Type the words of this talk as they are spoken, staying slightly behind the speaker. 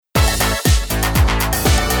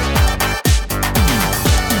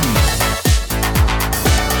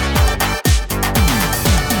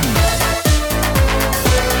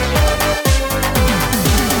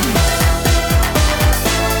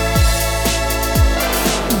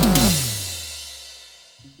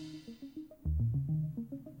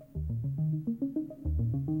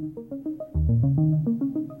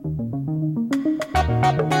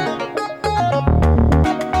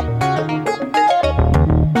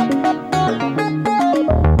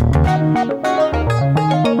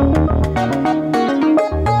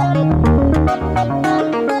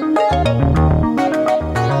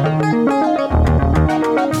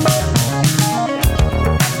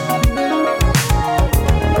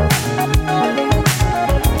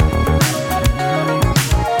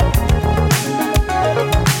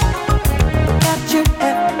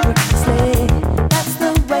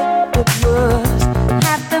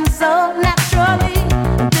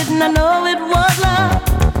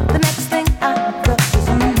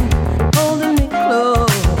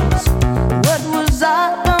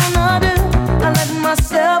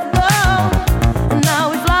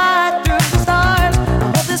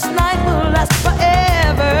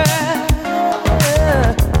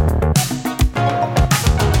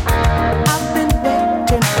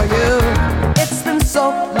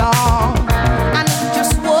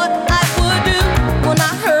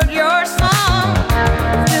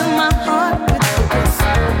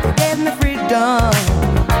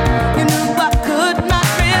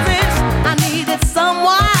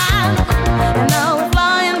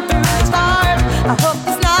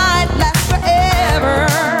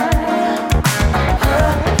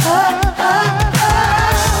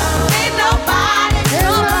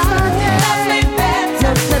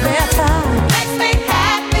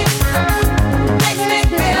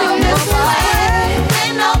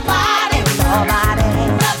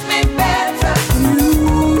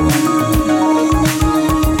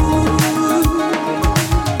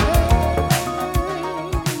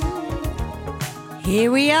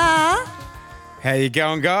How you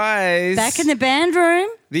going, guys? Back in the band room.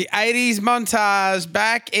 The 80s montage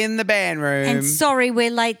back in the band room. And sorry we're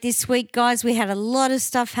late this week, guys. We had a lot of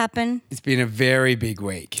stuff happen. It's been a very big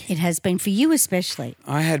week. It has been for you especially.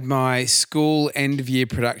 I had my school end-of-year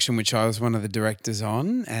production, which I was one of the directors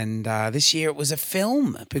on, and this year it was a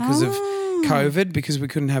film because of COVID, because we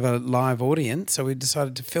couldn't have a live audience, so we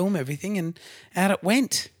decided to film everything, and out it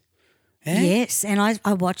went. Yeah? Yes, and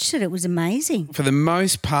I watched it. It was amazing. For the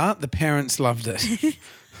most part, the parents loved it.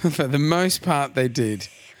 For the most part, they did.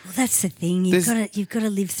 Well, that's the thing. You've got to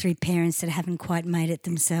live through parents that haven't quite made it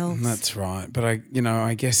themselves. That's right. But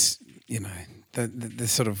I guess the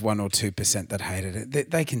sort of 1 or 2% that hated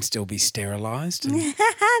it, they can still be sterilised.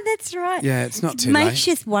 That's right. Yeah, it's not too late. late. Makes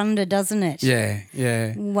you wonder, doesn't it? Yeah,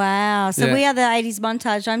 yeah. Wow. So we are the 80s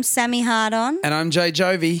montage. I'm Sammy Hardon. And I'm Jay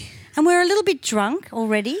Jovi. And we're a little bit drunk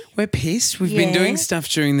already. We're pissed. We've been doing stuff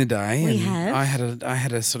during the day. We have. I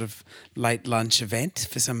had a sort of late lunch event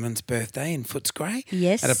for someone's birthday in Footscray.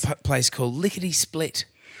 Yes. At a place called Lickety Split.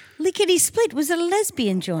 Lickety Split? Was it a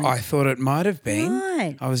lesbian joint? I thought it might have been.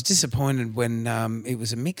 Right. I was disappointed when it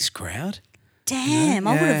was a mixed crowd. Damn,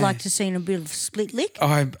 I would have liked to have seen a bit of split lick.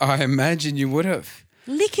 I imagine you would have.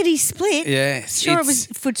 Lickety Split? Yes. Sure, it was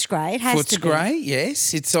Footscray. It has to be. Footscray,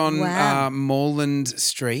 yes. It's on Moreland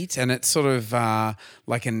Street, and it's sort of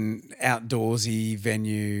like an outdoorsy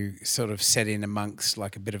venue sort of set in amongst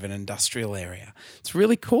like a bit of an industrial area. It's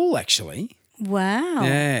really cool, actually. Wow.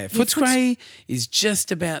 Yeah. Footscray is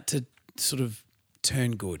just about to sort of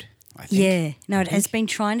turn good, I think. Yeah. No, it has been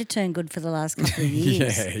trying to turn good for the last couple of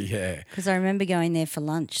years. Yeah. Because I remember going there for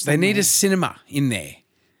lunch. They need a cinema in there.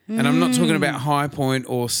 And I'm not talking about High Point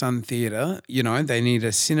or Sun Theatre. They need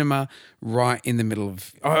a cinema right in the middle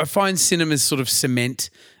of... I find cinemas sort of cement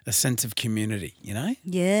a sense of community,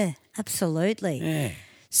 Yeah, absolutely. Yeah.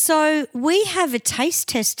 So we have a taste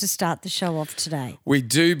test to start the show off today. We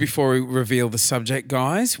do, before we reveal the subject,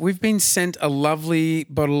 guys. We've been sent a lovely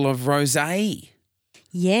bottle of rosé.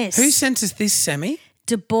 Yes. Who sent us this, Sammy?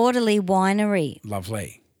 De Bordelais Winery.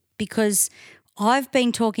 Lovely. Because I've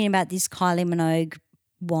been talking about this Kylie Minogue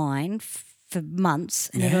wine for months,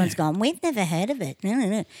 and everyone's gone, we've never heard of it.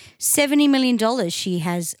 No. $70 million she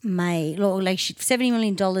has made, or like $70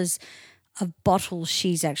 million of bottles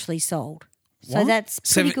she's actually sold. So What? that's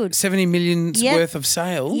pretty good. 70 million's worth of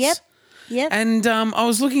sales? Yep. And I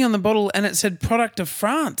was looking on the bottle and it said product of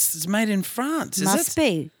France. It's made in France. Must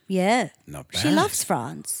be, yeah. Not bad. She loves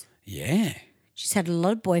France. Yeah. She's had a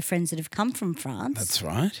lot of boyfriends that have come from France. That's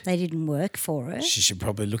right. They didn't work for her. She should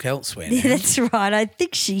probably look elsewhere now. Yeah, that's right. I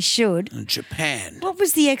think she should. Japan. What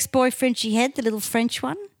was the ex-boyfriend she had, the little French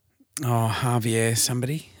one? Oh, Javier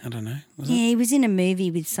somebody. I don't know. He was in a movie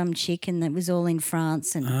with some chick and that was all in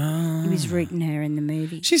France and he was rooting her in the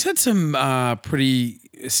movie. She's had some pretty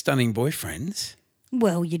stunning boyfriends.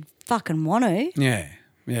 Well, you'd fucking want to. Yeah.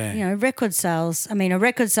 Record sales. I mean,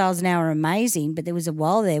 record sales now are amazing, but there was a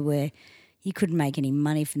while there where, You couldn't make any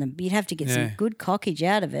money from them. You'd have to get some Yeah. good cockage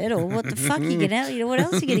out of it, or what the fuck you get out? What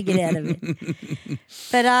else are you going to get out of it?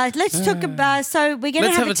 But let's talk about. So we're going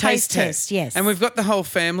to have a taste test. Yes, And we've got the whole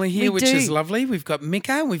family here, which is lovely. We've got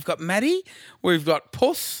Mika, we've got Maddie, we've got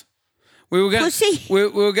Puss. We were going Pussy. we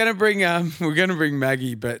were going to bring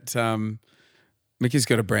Maggie, but Mika's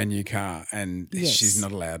got a brand new car and she's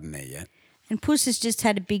not allowed in there yet. And Puss has just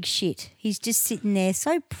had a big shit. He's just sitting there,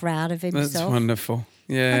 so proud of himself. That's wonderful.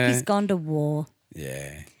 Yeah. Like he's gone to war.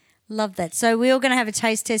 Yeah. Love that. So we're all going to have a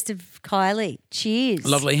taste test of Kylie. Cheers.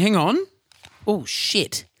 Lovely. Hang on. Oh,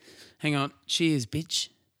 shit. Hang on. Cheers, bitch.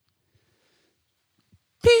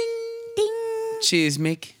 Bing. Ding. Cheers,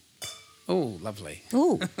 Mick. Oh, lovely.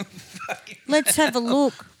 Ooh. Let's have a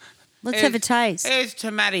look. Let's have a taste. Here's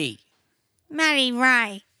to Maddie. Maddie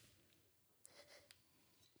Ray.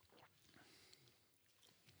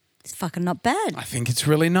 It's fucking not bad. I think it's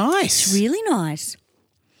really nice. It's really nice.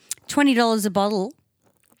 $20 a bottle.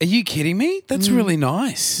 Are you kidding me? That's really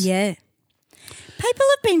nice. Yeah. People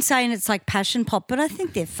have been saying it's like passion pop, but I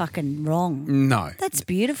think they're fucking wrong. No. That's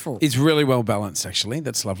beautiful. It's really well balanced, actually.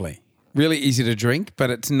 That's lovely. Really easy to drink, but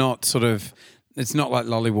it's not it's not like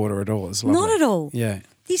lolly water at all. It's lovely. Not at all. Yeah.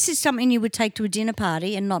 This is something you would take to a dinner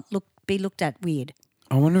party and not be looked at weird.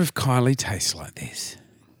 I wonder if Kylie tastes like this.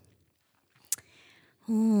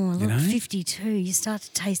 Oh, look, know? 52. You start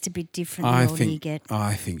to taste a bit different the older you get.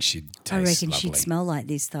 I think she'd taste I reckon lovely. she'd smell like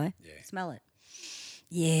this, though. Yeah. Smell it.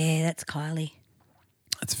 Yeah, that's Kylie.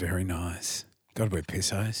 That's very nice. Got to wear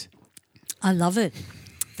pissos. I love it.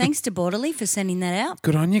 Thanks to Borderly for sending that out.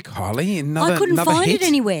 Good on you, Kylie. I couldn't find hit. it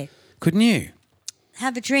anywhere. Couldn't you?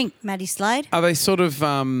 Have a drink, Maddie Slade. Are they sort of,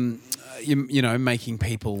 you know, making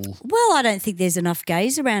people... Well, I don't think there's enough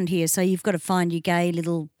gays around here, so you've got to find your gay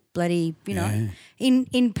little bloody, you know.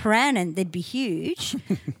 In Paran, they'd be huge,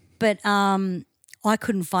 but I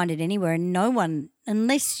couldn't find it anywhere, and no one,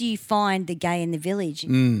 unless you find the gay in the village,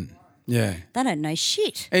 Yeah. they don't know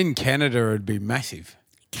shit. In Canada, it'd be massive.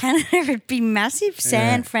 Canada would be massive,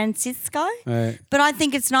 San Francisco. But I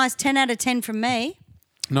think it's nice. 10 out of 10 from me.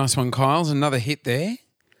 Nice one, Kyle's. Another hit there.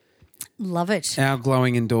 Love it. Our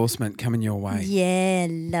glowing endorsement coming your way. Yeah,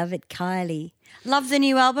 love it, Kylie. Love the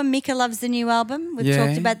new album. Mika loves the new album. We've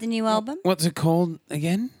talked about the new album. What's it called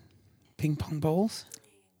again? Ping pong balls?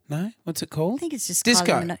 No? What's it called? I think it's just Disco.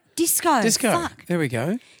 Kylie Minogue. Disco. Disco. Fuck. There we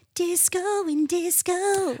go. Disco in disco.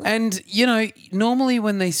 And, you know, normally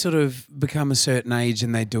when they sort of become a certain age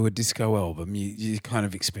and they do a disco album, you kind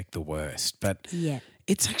of expect the worst. But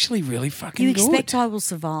it's actually really fucking You good. expect I Will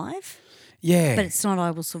Survive, Yeah. but it's not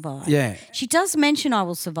I Will Survive. Yeah. She does mention I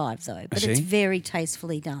Will Survive, though, but Does it's she? very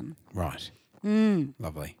tastefully done. Right.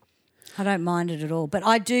 Lovely. I don't mind it at all. But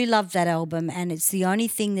I do love that album, and it's the only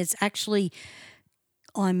thing that's actually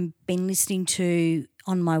I'm been listening to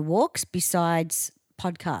on my walks besides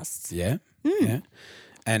podcasts. Yeah. Yeah.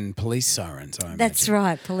 And police sirens, I imagine. That's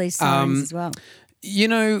right, police sirens as well. You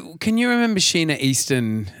know, can you remember Sheena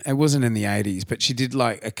Easton? It wasn't in the 80s, but she did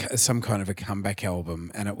like some kind of a comeback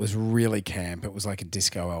album, and it was really camp. It was like a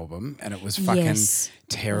disco album, and it was fucking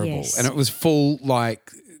terrible. Yes. And it was full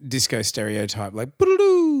like disco stereotype, like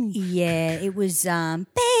 "Boo-doo-doo." Yeah, it was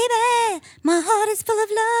Baby, my heart is full of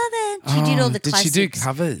love. And she did all the did classics. she do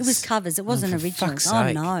covers? It was covers. It wasn't for originals. fuck's Oh,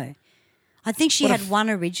 sake. no. I think she had one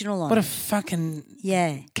original on What a it. fucking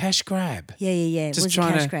Yeah. cash grab. Yeah. It Just was a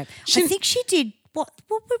trying cash to- grab. She- I think she did, what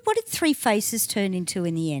did Three Faces turn into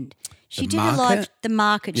in the end? She The did a live, Market? the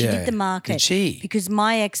market. She Yeah. did the market. Did she? Because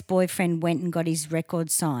my ex-boyfriend went and got his record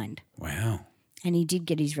signed. Wow. And he did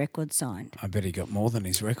get his record signed. I bet he got more than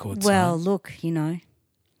his records. Well, look, you know,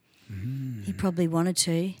 he probably wanted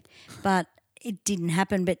to, but it didn't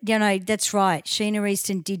happen. But, you know, that's right. Sheena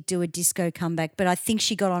Easton did do a disco comeback, but I think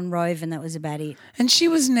she got on Rove and that was about it. And she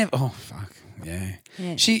was never. Oh fuck. Yeah.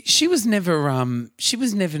 She was never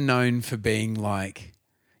known for being like,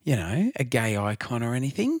 you know, a gay icon or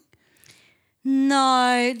anything.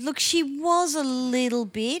 No, look, she was a little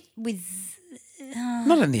bit with...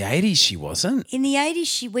 Not in the 80s she wasn't. In the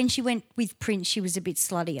 80s, when she went with Prince, she was a bit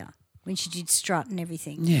sluttier when she did Strut and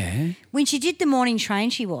everything. Yeah. When she did The Morning Train,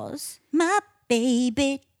 she was. My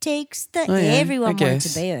baby takes the... Oh, yeah, Everyone I wanted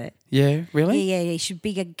guess. to be her. Yeah, really? Yeah.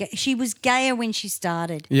 She was gayer when she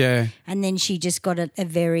started. Yeah. And then she just got a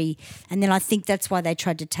very... And then I think that's why they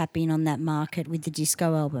tried to tap in on that market with the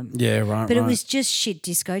disco album. Yeah, right, But it was just shit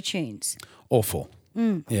disco tunes. awful.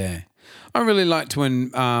 Yeah. I really liked when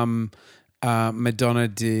Madonna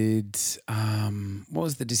did what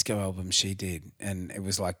was the disco album she did? And it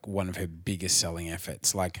was like one of her biggest selling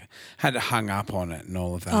efforts. Like had it hung up on it and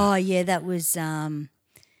all of that. Oh, yeah, that was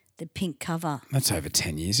the pink cover. That's over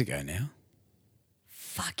 10 years ago now.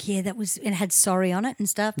 fuck yeah, that was, it had Sorry on it and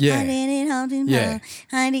stuff. Yeah. Yeah.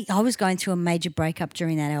 I was going through a major breakup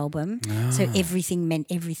during that album. So everything meant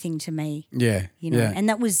everything to me. Yeah. You know, Yeah. and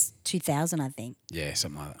that was 2000, I think. Yeah,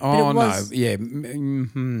 something like that. But it Oh, was- no. Yeah.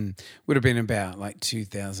 Would have been about like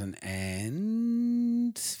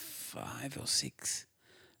 2005 or 6.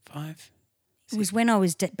 5? It was when I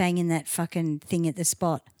was banging that fucking thing at the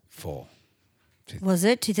spot. 4. Was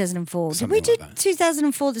it 2004? Something Did we like do that.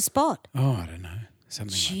 2004 the spot? Oh, I don't know.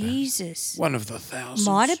 Something like Jesus. that. One of the thousands.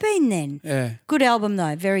 Might have been then. Yeah. Good album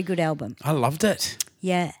though. Very good album. I loved it.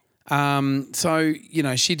 Yeah. So, you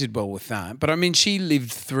know, she did well with that. But I mean, she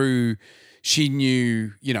lived through, she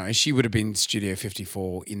knew, you know, she would have been Studio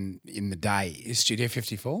 54 in the day. Is Studio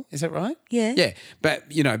 54? Is that right? Yeah. Yeah. But,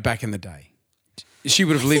 you know, back in the day. She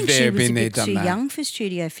would have I lived think there, she was been a there, bit done too that. young for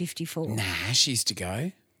Studio 54. Nah, she used to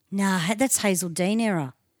go. Nah, that's Hazel Dean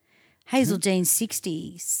era. Hazel Dean's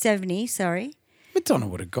 60, 70, sorry. Madonna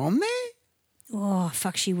would have gone there. Oh,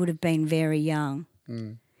 fuck, she would have been very young.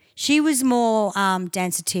 She was more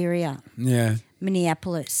Danceteria, Yeah.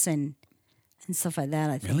 Minneapolis and stuff like that,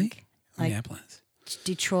 I think. Really? Like Minneapolis.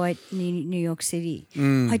 Detroit, New York City.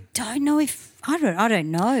 I don't know if, I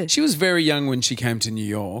don't know. She was very young when she came to New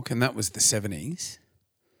York, and that was the 70s.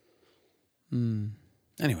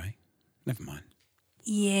 Anyway, never mind.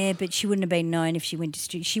 Yeah, but she wouldn't have been known if she went to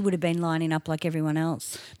studio. She would have been lining up like everyone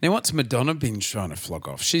else. Now, what's Madonna been trying to flog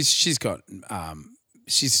off? She's got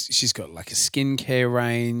she's got like a skincare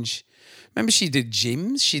range. Remember, she did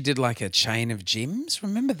gyms. She did like a chain of gyms.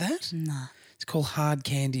 Remember that? No. It's called Hard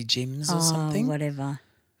Candy Gyms or something. Whatever.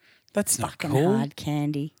 That's not Fucking cool. hard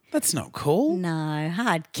candy. That's not cool. No,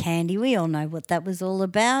 hard candy. We all know what that was all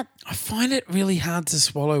about. I find it really hard to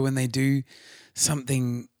swallow when they do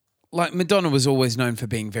something like Madonna was always known for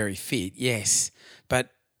being very fit, yes,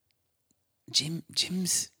 but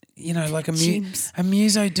gyms, you know, like Gyms. a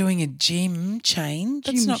muso doing a gym chain,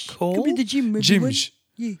 that's not cool. Come to the gym, everyone. Gyms.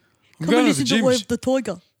 Yeah. I'm Come going and to the listen to Way gyms. of the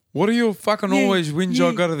Tiger. What do you fucking always whinge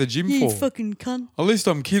I go to the gym Yeah, for? fucking cunt. At least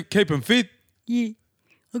I'm keeping fit. Yeah.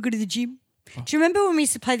 I go to the gym. Do you remember when we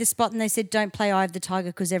used to play the spot and they said don't play Eye of the Tiger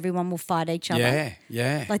because everyone will fight each other? Yeah,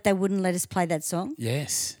 yeah. Like they wouldn't let us play that song?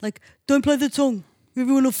 Yes. Like, don't play that song.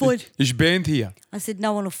 Everyone will fight. It's banned here. I said,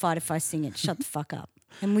 no one will fight if I sing it. Shut the fuck up.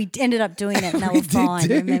 And we ended up doing it and they were fine,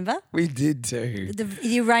 too. remember? We did too.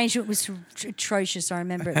 The arrangement was atrocious. I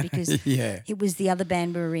remember it because Yeah. it was the other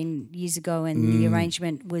band we were in years ago and the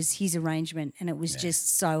arrangement was his arrangement and it was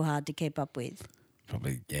just so hard to keep up with.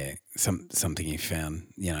 Probably, yeah, something you found,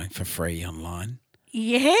 you know, for free online.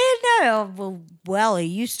 Yeah, no. Well, he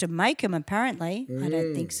used to make them apparently. I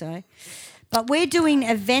don't think so. But we're doing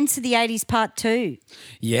Events of the 80s Part 2.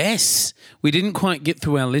 Yes. We didn't quite get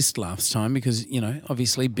through our list last time because, you know,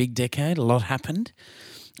 obviously big decade, a lot happened.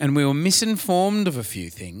 And we were misinformed of a few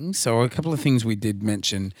things. So a couple of things we did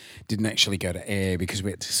mention didn't actually go to air because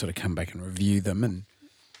we had to sort of come back and review them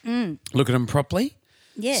and look at them properly.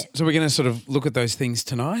 Yeah. So we're going to sort of look at those things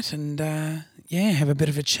tonight and, have a bit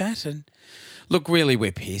of a chat. And look, really,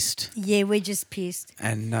 we're pissed. Yeah, we're just pissed.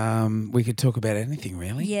 And we could talk about anything,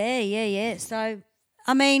 really. Yeah. So,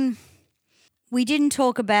 I mean, we didn't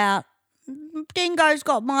talk about Dingo's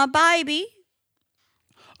got my baby.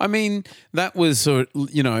 I mean, that was sort of,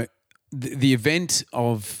 you know, the event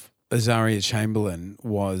of Azaria Chamberlain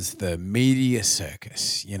was the media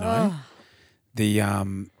circus, you know. The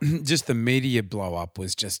just the media blow up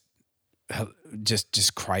was just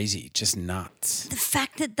crazy, just nuts. The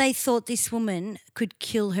fact that they thought this woman could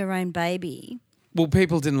kill her own baby. Well,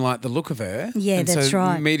 people didn't like the look of her. Yeah, and that's so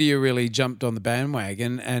right. Media really jumped on the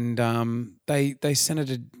bandwagon, and they sent her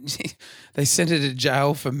to they sent her to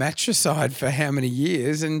jail for matricide for how many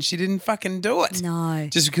years, and she didn't fucking do it. No.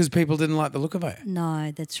 Just because people didn't like the look of her.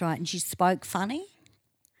 No, that's right. And she spoke funny.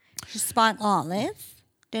 She spoke like this,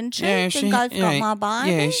 didn't she? Dingo's got my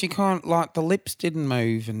baby. Yeah, she can't, like, the lips didn't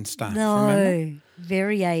move and stuff. Remember? No,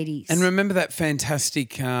 very 80s. And remember that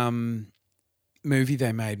fantastic movie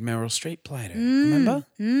they made? Meryl Streep played her. Remember?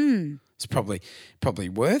 It's probably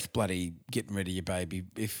worth bloody getting rid of your baby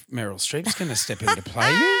if Meryl Streep's going to step in to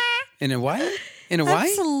play you in a way.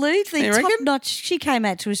 Absolutely. You Top reckon? notch. She came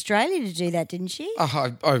out to Australia to do that, didn't she?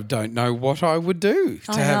 I don't know what I would do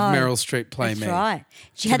to have know. Meryl Streep play That's me. right.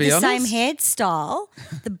 She To had be the same honest? hairstyle,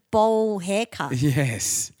 the bowl haircut.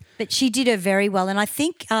 Yes. But she did her very well. And I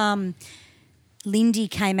think Lindy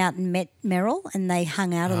came out and met Meryl and they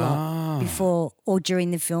hung out a lot before or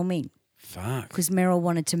during the filming Fuck. because Meryl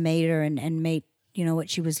wanted to meet her and meet, you know, what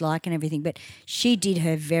she was like and everything. But she did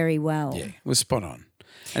her very well. Yeah, it was spot on.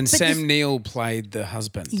 And Sam Neill played the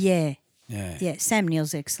husband. Yeah. Yeah. Yeah, Sam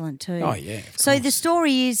Neill's excellent too. Oh, yeah, of So the course.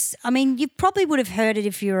 story is, I mean, you probably would have heard it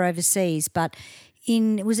if you were overseas, but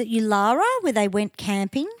was it Ulara where they went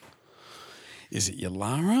camping? Is it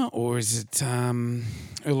Yulara or is it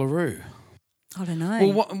Uluru? I don't know.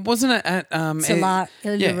 Well, wasn't it at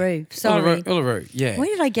Uluru. Yeah. Sorry. Uluru, yeah. Where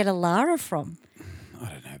did I get Alara from? I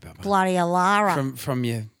don't know, Bubba. Bloody Alara. From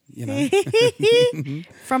your, you know.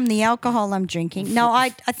 From the alcohol I'm drinking. No,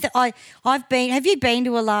 I've been. Have you been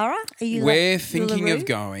to Alara? Are you We're thinking Uluru? of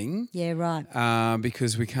going Yeah, right.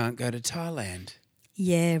 because we can't go to Thailand.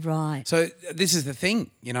 Yeah, right. So this is the thing,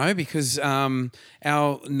 you know, because our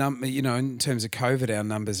number, you know, in terms of COVID, our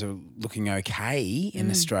numbers are looking okay in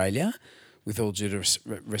Australia, with all due to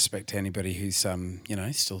respect to anybody who's, you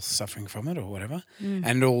know, still suffering from it or whatever,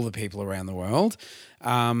 and all the people around the world.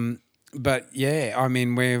 But yeah, I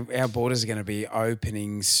mean, our borders are going to be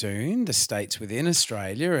opening soon, the states within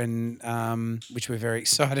Australia, and which we're very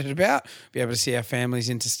excited about. Be able to see our families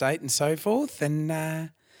interstate and so forth, and.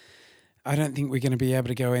 I don't think we're going to be able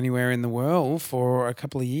to go anywhere in the world for a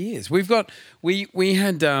couple of years. We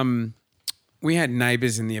had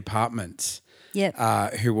neighbours in the apartments, Yep.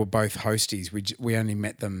 who were both hosties. We only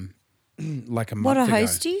met them like a month What are ago.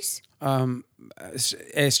 hosties?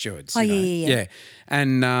 Air stewards. Oh, you know. yeah.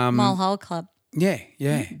 And Mile Hole Club. yeah.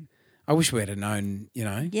 I wish we'd have known, you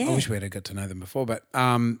know. Yeah. I wish we'd have got to know them before. But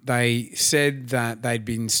they said that they'd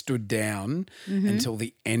been stood down until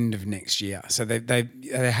the end of next year. So they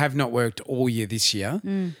have not worked all year this year,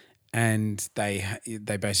 and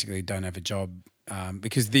they basically don't have a job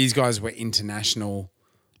because these guys were international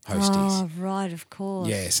hosties. Oh, right, of course.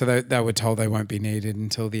 Yeah, so they were told they won't be needed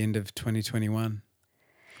until the end of 2021.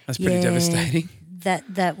 That's pretty Yeah. devastating.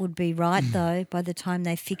 That would be right though. By the time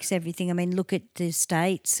they fix everything, I mean, look at the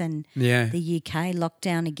States and Yeah. the UK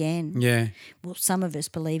lockdown again. Yeah. Well, some of us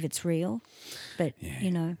believe it's real, but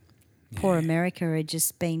you know, poor America are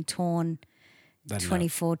just being torn They don't know-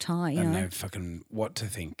 24 times. I You don't know, know fucking what to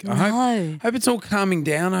think. No. I hope it's all calming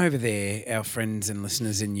down over there, our friends and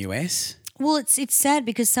listeners in US. well, it's sad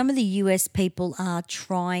because some of the US people are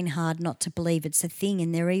trying hard not to believe it's a thing,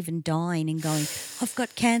 and they're even dying and going, "I've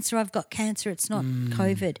got cancer. It's not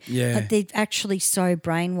COVID." yeah. But they're actually so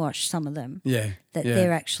brainwashed. Some of them. Yeah. That yeah.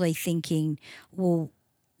 they're actually thinking, well,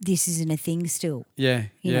 this isn't a thing still, Yeah.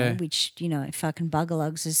 you yeah. know, which, you know, fucking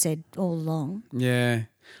Buggerlugs has said all along. Yeah.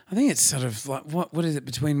 I think it's sort of like, what is it,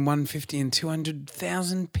 between 150 and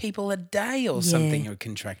 200,000 people a day or something who are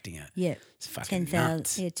contracting it. Yeah. It's fucking 10,000,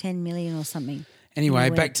 nuts. yeah, 10 million or something. Anyway,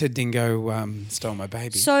 in a back week. to Dingo Stole My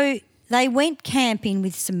Baby. So they went camping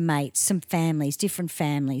with some mates, some families, different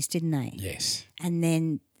families, didn't they? Yes. And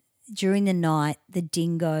then during the night, the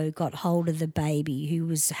dingo got hold of the baby who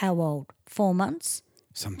was how old? 4 months?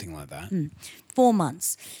 Something like that. 4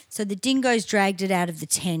 months. So the dingoes dragged it out of the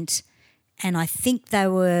tent, and I think they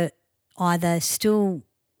were either still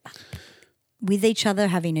with each other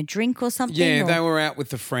having a drink or something. Yeah, or- they were out with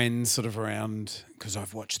the friends sort of around, because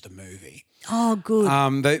I've watched the movie. Oh, good.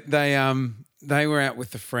 They were out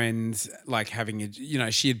with the friends, like having a, you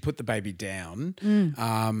know, she had put the baby down,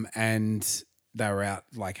 and they were out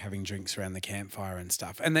like having drinks around the campfire and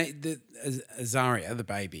stuff. And Azaria, the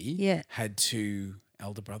baby, Yeah. had 2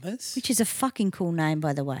 elder brothers. Which is a fucking cool name,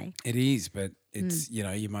 by the way. It is, but it's, you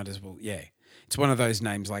know, you might as well, yeah. It's one of those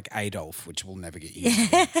names like Adolf, which we'll never get used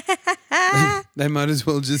to. They might as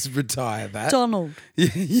well just retire that. Donald.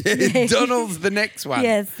 yeah, Donald's the next one.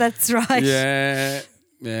 Yes, that's right. Yeah.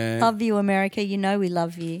 Love you, America. You know we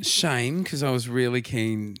love you. Shame, because I was really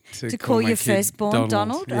keen to call my your kid firstborn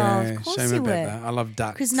Donald? Oh, Yeah, of course shame you about were. that. I love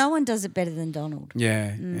ducks. Because no one does it better than Donald.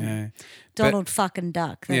 Yeah, yeah. Donald fucking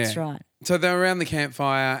Duck. That's yeah. right. So they were around the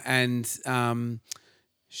campfire, and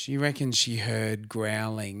she reckons she heard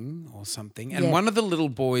growling or something, and Yeah. one of the little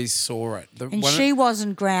boys saw it. And she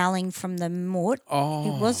wasn't growling from the moot.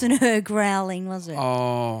 Oh. It wasn't her growling, was it?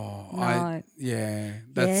 Oh, No.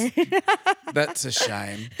 That's a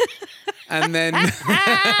shame. And then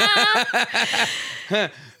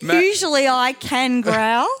Usually I can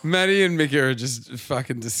growl. Maddie and Mika are just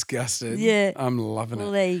fucking disgusted. Yeah. I'm loving Well,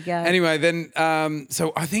 it. there you go. Anyway, then,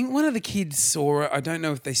 so I think one of the kids saw it. I don't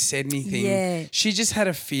know if they said anything. Yeah. She just had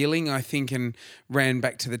a feeling, I think, and ran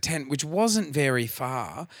back to the tent, which wasn't very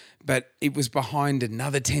far, but it was behind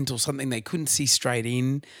another tent or something. They couldn't see straight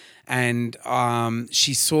in. And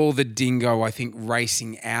she saw the dingo, I think,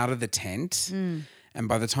 racing out of the tent. And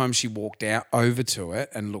by the time she walked out over to it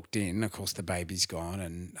and looked in, of course, the baby's gone.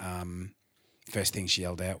 And first thing she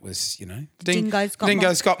yelled out was, you know,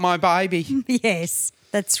 Dingo's got my baby. Yes,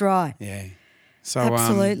 that's right. Yeah. So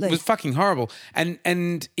Absolutely. it was fucking horrible. And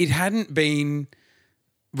it hadn't been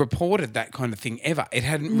reported that kind of thing ever. It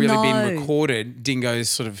hadn't really been No. recorded. Dingoes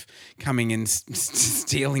sort of coming and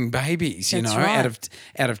stealing babies, That's out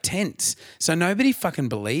right. of tents. So nobody fucking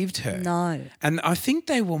believed her. No. And I think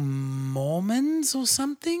they were Mormons or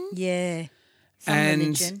something. Yeah. Some And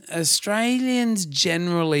religion. Australians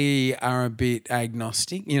generally are a bit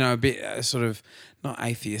agnostic, a bit sort of not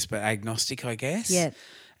atheist but agnostic, I guess. Yeah.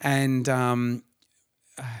 And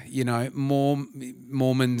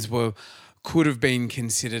Mormons could have been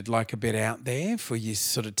considered like a bit out there for your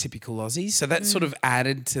sort of typical Aussies. So that sort of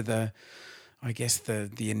added to the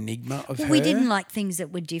enigma of her. We didn't like things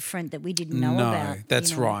that were different that we didn't know about. No,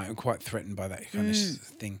 that's right. I'm quite threatened by that kind of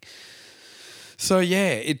thing. So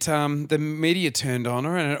yeah, the media turned on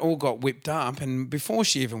her and it all got whipped up. And before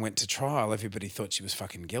she even went to trial, everybody thought she was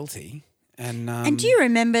fucking guilty. And do you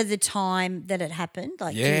remember the time that it happened?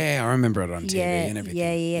 Like, I remember it on TV and everything.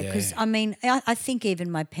 Yeah. Because I think even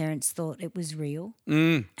my parents thought it was real,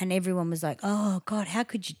 and everyone was like, "Oh God, how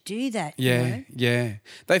could you do that?" Yeah.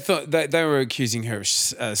 They thought they were accusing her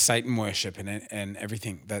of Satan worship and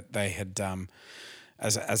everything that they had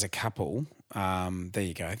as a couple. There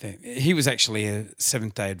you go. He was actually a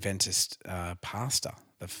Seventh-day Adventist pastor.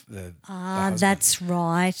 The husband. That's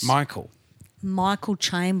right, Michael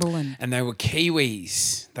Chamberlain. And they were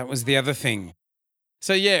Kiwis. That was the other thing.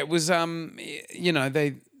 So yeah, it was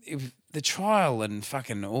the trial and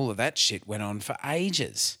fucking all of that shit went on for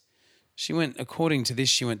ages. According to this,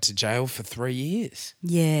 she went to jail for 3 years.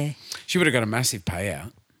 Yeah. She would have got a massive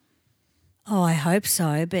payout. Oh, I hope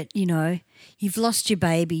so. But, you've lost your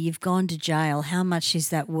baby, you've gone to jail. How much is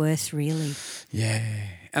that worth, really? Yeah.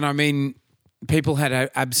 And I mean, people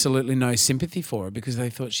had absolutely no sympathy for her because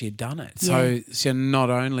they thought she had done it. So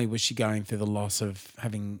not only was she going through the loss of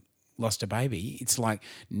having lost a baby, it's like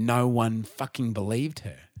no one fucking believed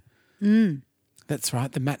her. That's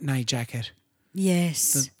right, the matinee jacket.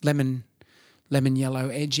 Yes. The lemon yellow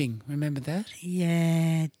edging. Remember that?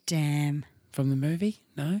 Yeah, damn. From the movie?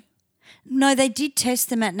 No? No, they did test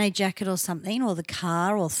the matinee jacket or something, or the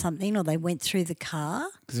car or something, or they went through the car.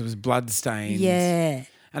 Because it was blood stains. Yeah.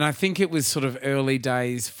 And I think it was sort of early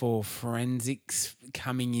days for forensics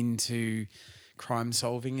coming into crime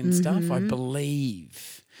solving and stuff. I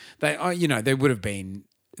believe there would have been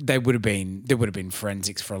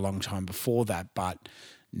forensics for a long time before that, but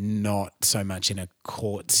not so much in a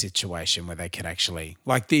court situation where they could actually,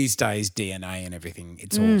 like these days, DNA and everything.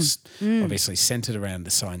 It's all obviously centered around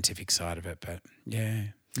the scientific side of it, but yeah.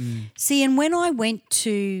 See, and when I went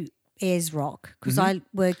to Ayers Rock, because I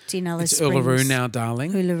worked in Alice Springs. It's Uluru now,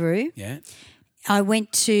 darling. Uluru. Yeah. I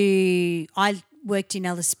worked in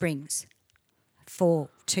Alice Springs for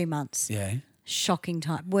 2 months. Yeah. Shocking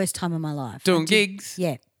time. Worst time of my life. Doing gigs.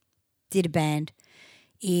 Yeah. Did a band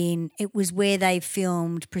it was where they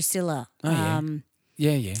filmed Priscilla. Oh,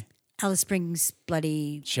 yeah. Yeah. Alice Springs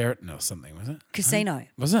bloody Sheraton or something, was it? casino.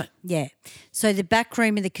 Was it? Yeah. So the back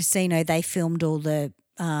room of the casino, they filmed all the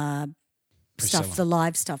Priscilla. stuff, the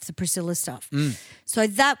live stuff, the Priscilla stuff. So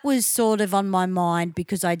that was sort of on my mind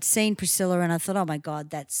because I'd seen Priscilla and I thought, oh my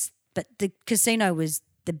God, but the casino was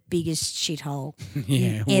the biggest shithole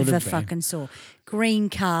you ever fucking saw.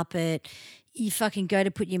 Green carpet. You fucking go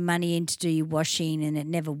to put your money in to do your washing and it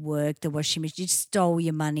never worked. The washing machine just stole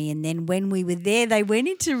your money. And then when we were there, they went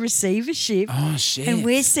into receivership. Oh, shit. And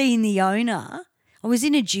we're seeing the owner. I was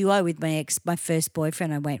in a duo with my first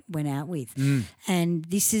boyfriend I went out with. And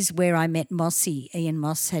this is where I met Mossy. Ian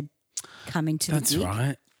Moss had come into the gig. That's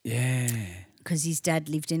right. Yeah. Because his dad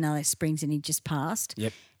lived in Alice Springs and he just passed.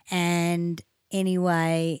 Yep. And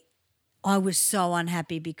anyway, I was so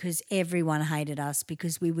unhappy because everyone hated us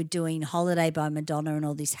because we were doing Holiday by Madonna and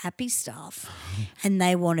all this happy stuff and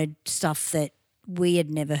they wanted stuff that we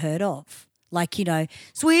had never heard of. Like,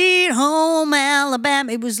 Sweet Home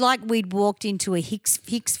Alabama. It was like we'd walked into a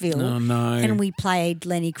Hicksville and we played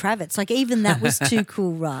Lenny Kravitz. Like even that was too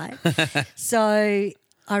cool, right? So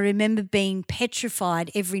I remember being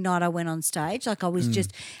petrified every night I went on stage. Like I was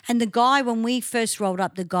and the guy, when we first rolled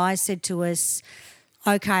up, the guy said to us,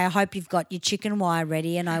 okay, I hope you've got your chicken wire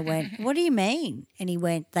ready. And I went, what do you mean? And he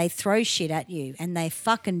went, they throw shit at you. And they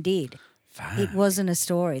fucking did. Fuck. It wasn't a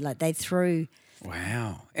story. Like they threw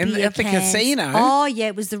Wow. And beer at the cans. casino? Oh, yeah,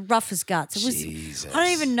 it was the roughest guts. It was. Jesus. I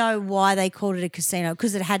don't even know why they called it a casino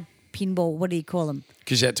because it had pinball. What do you call them?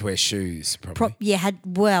 Because you had to wear shoes, probably.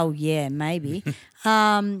 Maybe.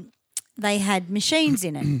 They had machines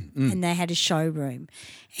in it and they had a showroom.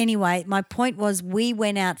 Anyway, my point was we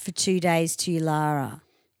went out for 2 days to Ulara.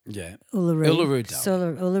 Yeah. Uluru.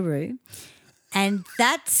 Uluru. And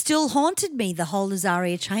that still haunted me, the whole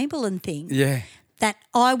Azaria Chamberlain thing. Yeah. that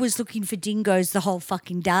I was looking for dingoes the whole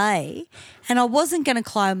fucking day, and I wasn't going to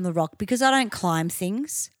climb the rock because I don't climb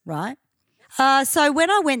things, right? So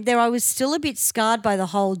when I went there, I was still a bit scarred by the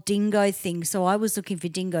whole dingo thing. So I was looking for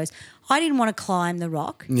dingoes. I didn't want to climb the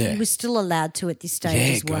rock. Yeah. You were still allowed to at this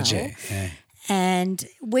stage as well. Gotcha. Yeah. And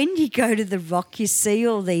when you go to the rock, you see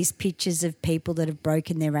all these pictures of people that have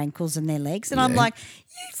broken their ankles and their legs. And I'm like,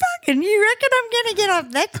 you reckon I'm going to get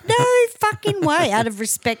up? That's no fucking way. Out of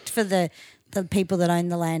respect for the people that own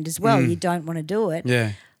the land as well. You don't want to do it.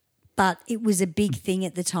 Yeah. But it was a big thing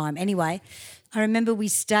at the time. Anyway, I remember we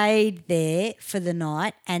stayed there for the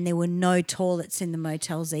night and there were no toilets in the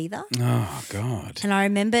motels either. Oh, God. And I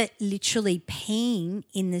remember literally peeing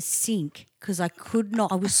in the sink because I could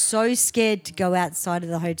not. I was so scared to go outside of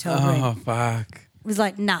the hotel room. Oh, fuck. It was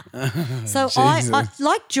like, nah. So I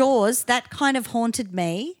like Jaws, that kind of haunted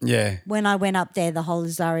me Yeah. when I went up there, the whole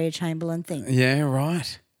Azaria Chamberlain thing. Yeah,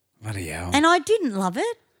 right. Bloody hell. And I didn't love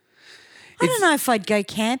it. I don't know if I'd go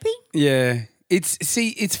camping. Yeah.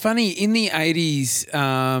 It's funny, in the 80s,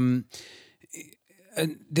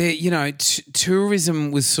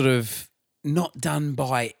 tourism was sort of not done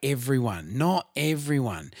by everyone. Not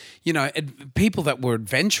everyone. People that were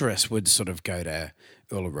adventurous would sort of go to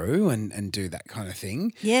Uluru and do that kind of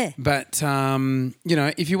thing. Yeah. But,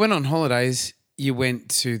 if you went on holidays, you went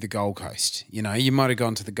to the Gold Coast. You might have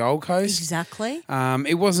gone to the Gold Coast. Exactly.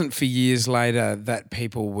 It wasn't for years later that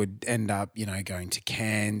people would end up, going to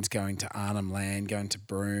Cairns, going to Arnhem Land, going to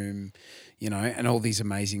Broome, and all these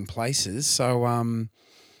amazing places. So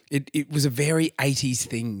it was a very 80s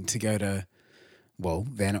thing to go to. Well,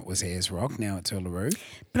 then it was Ayers Rock, now it's Uluru.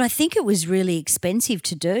 But I think it was really expensive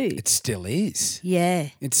to do. It still is. Yeah.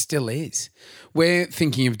 It still is. We're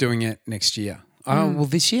thinking of doing it next year. Oh, well,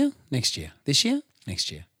 this year? Next year. This year?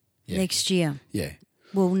 Next year. Yeah. Next year. Yeah.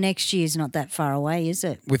 Well, next year's not that far away, is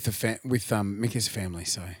it? With Mika's family,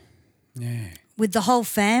 so yeah. With the whole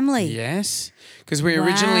family? Yes. Because we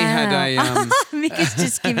originally had a Mick has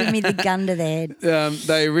just given me the gun to the head.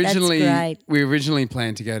 We originally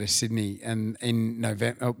planned to go to Sydney and in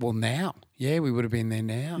November. Well, now. Yeah, we would have been there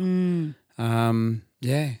now.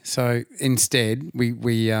 Yeah. So instead we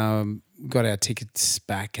got our tickets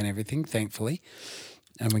back and everything, thankfully.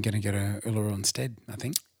 And we're going to go to Uluru instead, I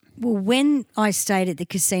think. Well, when I stayed at the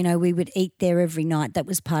casino, we would eat there every night. That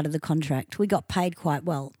was part of the contract. We got paid quite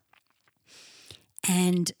well.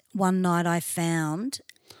 And one night I found,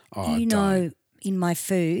 in my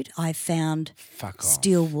food, I found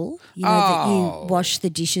steel wool, that you wash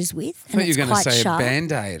the dishes with. I thought you were going to say sharp. A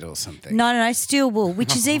Band-Aid or something. No, steel wool,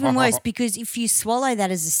 which is even worse because if you swallow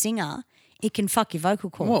that as a singer, it can fuck your vocal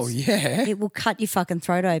cords. Well, yeah. It will cut your fucking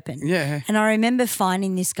throat open. Yeah. And I remember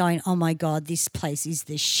finding this going, oh, my God, this place is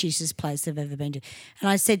the shittest place I've ever been to. And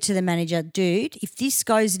I said to the manager, dude, if this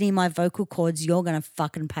goes near my vocal cords, you're going to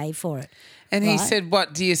fucking pay for it. And he said,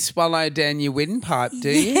 what, do you swallow down your windpipe, do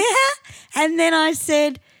you? Yeah. And then I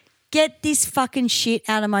said, get this fucking shit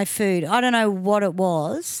out of my food. I don't know what it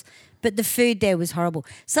was, but the food there was horrible.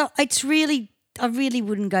 So I really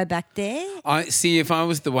wouldn't go back there. I see. If I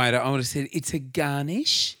was the waiter, I would have said it's a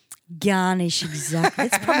garnish. Garnish, exactly.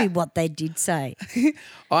 That's probably what they did say.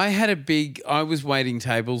 I was waiting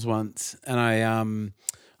tables once, and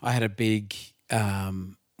I had a big. I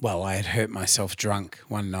had hurt myself drunk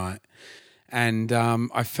one night, and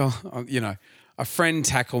I felt, a friend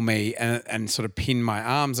tackled me and sort of pinned my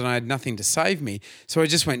arms, and I had nothing to save me. So I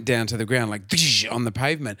just went down to the ground like on the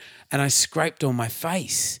pavement, and I scraped all my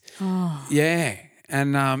face. Oh. Yeah.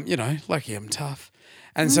 And, lucky I'm tough.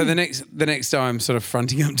 And so the next day I'm sort of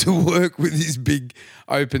fronting up to work with this big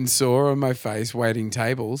open sore on my face, waiting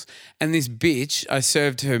tables. And this bitch, I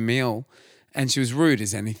served her meal, and she was rude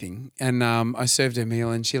as anything. And I served her meal,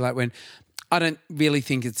 and she went, I don't really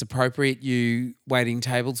think it's appropriate you waiting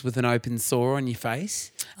tables with an open sore on your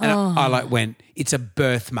face. And I went, it's a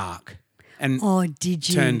birthmark. And did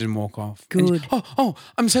you? Turned and walked off. Good.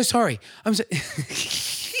 I'm so sorry. I'm so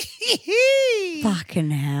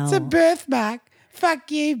fucking hell. It's a birthmark.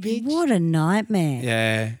 Fuck you, bitch. What a nightmare.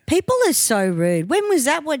 Yeah. People are so rude. When was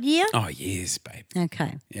that? What year? Oh, years, babe.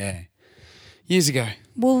 Okay. Yeah. Years ago.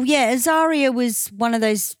 Well, yeah, Azaria was one of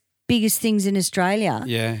those biggest things in Australia.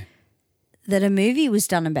 Yeah. That a movie was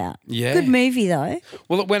done about. Yeah. Good movie though.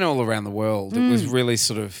 Well, it went all around the world. It was really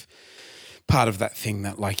sort of part of that thing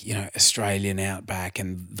that Australian outback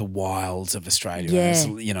and the wilds of Australia.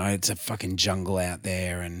 Yeah. It's a fucking jungle out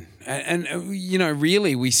there and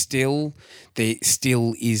really there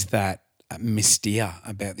still is that mystere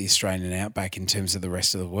about the Australian outback in terms of the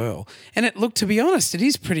rest of the world. And to be honest, it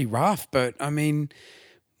is pretty rough, but I mean,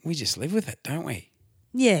 we just live with it, don't we?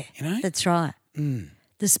 Yeah. That's right.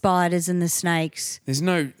 the spiders and the snakes. There's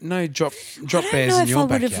no drop I don't bears know in if your I would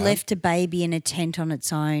backyard. have left a baby in a tent on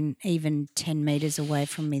its own, even 10 metres away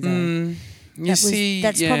from me, though.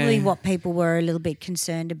 That's probably what people were a little bit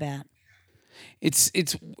concerned about. It's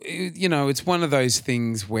it's one of those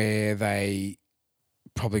things where they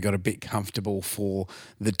probably got a bit comfortable for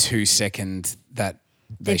the 2 seconds that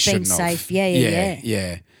they They've been shouldn't have. safe.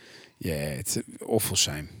 Yeah. It's an awful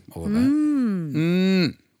shame, all of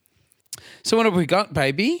that. So what have we got,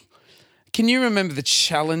 baby? Can you remember the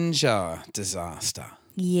Challenger disaster?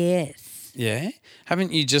 Yes. Yeah?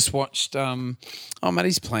 Haven't you just watched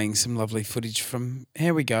Maddie's playing some lovely footage from,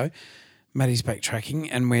 here we go. Maddie's backtracking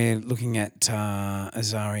and we're looking at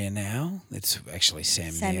Azaria now. It's actually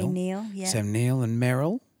Sammy Neill, yeah. Sam Neill and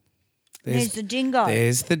Merrill. There's the dingo.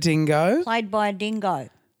 There's the dingo. Played by a dingo.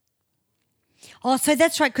 Oh, so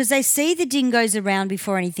that's right, because they see the dingoes around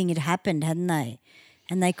before anything had happened, hadn't they?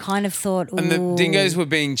 And they kind of thought, ooh. And the dingoes were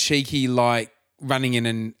being cheeky, like running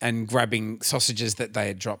in and grabbing sausages that they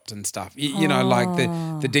had dropped and stuff. You know, like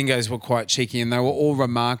the dingoes were quite cheeky and they were all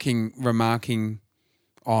remarking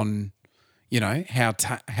on, you know,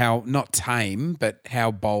 how not tame, but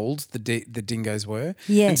how bold the dingoes were.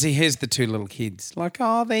 Yeah. And see, here's the two little kids. Like,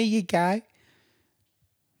 oh, there you go.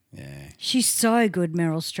 Yeah. She's so good,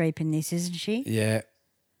 Meryl Streep, in this, isn't she? Yeah.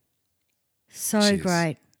 So She is.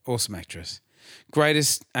 great. Awesome actress.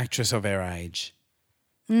 Greatest actress of our age.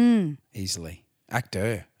 Easily.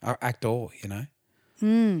 Actor, you know.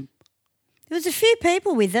 There was a few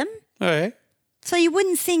people with them. Oh, yeah. So you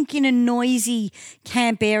wouldn't think in a noisy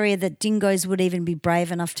camp area that dingoes would even be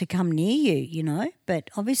brave enough to come near you, you know, but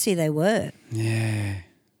obviously they were. Yeah.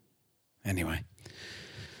 Anyway,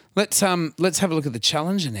 let's have a look at the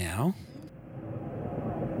Challenger now.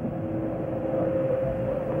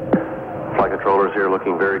 Flight controllers here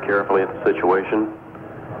looking very carefully at the situation.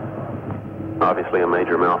 Obviously a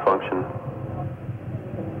major malfunction.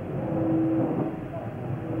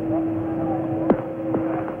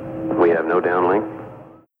 We have no downlink.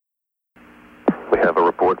 We have a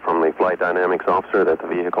report from the flight dynamics officer that the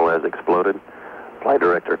vehicle has exploded. Flight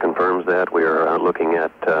director confirms that. We are looking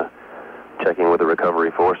at checking with the recovery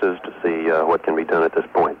forces to see what can be done at this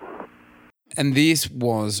point. And this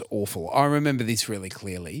was awful. I remember this really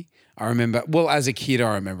clearly. As a kid,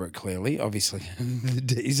 I remember it clearly. Obviously, the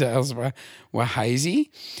details were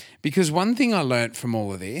hazy. Because one thing I learnt from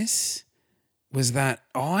all of this was that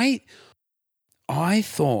I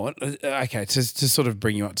thought, okay, to sort of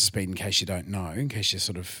bring you up to speed in case you don't know, in case you're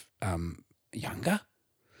sort of younger,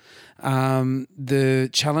 the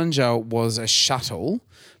Challenger was a shuttle,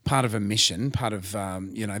 part of a mission,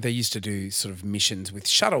 they used to do sort of missions with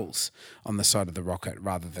shuttles on the side of the rocket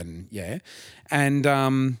rather than,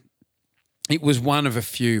 and it was one of a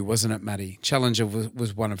few, wasn't it, Maddie? Challenger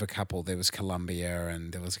was one of a couple. There was Columbia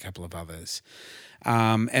and there was a couple of others.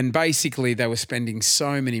 And basically they were spending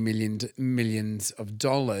so many millions of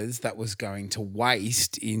dollars that was going to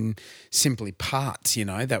waste in simply parts, you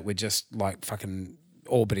know, that were just like fucking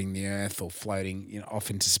orbiting the Earth or floating, you know, off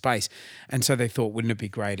into space. And so they thought, wouldn't it be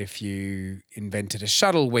great if you invented a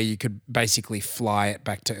shuttle where you could basically fly it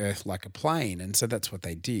back to Earth like a plane? And so that's what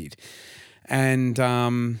they did. And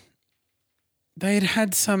they had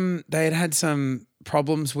had some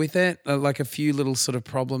problems with it, like a few little sort of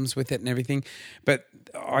problems with it and everything. But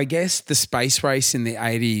I guess the space race in the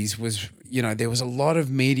 80s was, you know, there was a lot of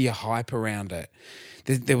media hype around it.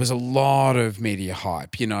 There was a lot of media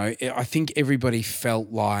hype, you know. I think everybody felt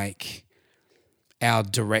like our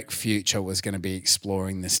direct future was going to be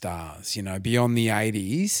exploring the stars, you know. Beyond the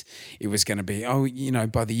 80s, it was going to be,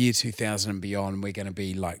 by the year 2000 and beyond, we're going to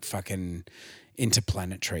be like fucking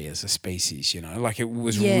interplanetary as a species, you know, like it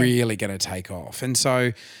was really going to take off. And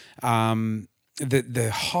so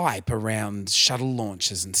the hype around shuttle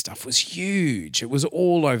launches and stuff was huge. It was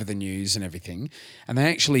all over the news and everything. And they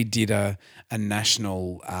actually did a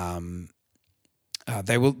national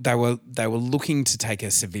they were looking to take a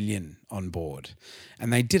civilian on board,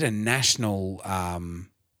 and they did a national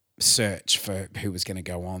search for who was going to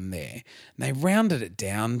go on there. And they rounded it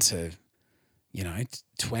down to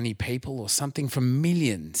 20 people or something from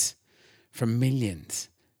millions.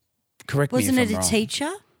 Correct me if I'm wrong. Wasn't it a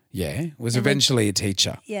teacher? Yeah, it was eventually a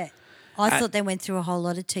teacher. Yeah. I thought they went through a whole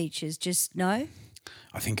lot of teachers. Just no?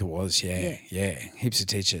 I think it was, yeah. Heaps of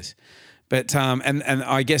teachers. But and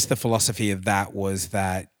I guess the philosophy of that was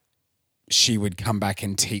that she would come back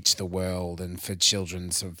and teach the world and for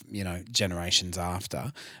children's of, generations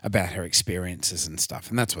after about her experiences and stuff.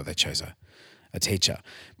 And that's why they chose a teacher.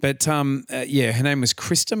 But her name was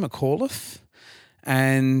Krista McAuliffe,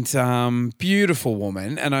 and beautiful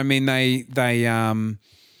woman. And I mean,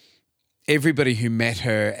 everybody who met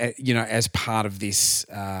her, as part of this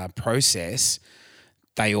process,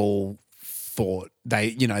 they all thought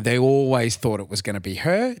they always thought it was going to be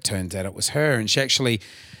her. It turns out it was her, and she actually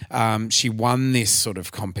she won this sort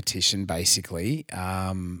of competition basically.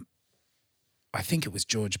 I think it was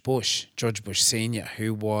George Bush Senior,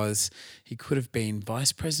 he could have been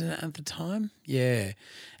vice president at the time. Yeah.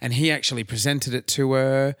 And he actually presented it to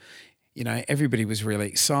her. Everybody was really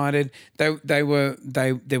excited. There were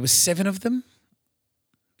 7 of them.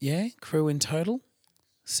 Yeah, crew in total.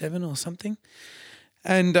 7 or something.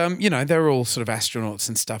 And, they were all sort of astronauts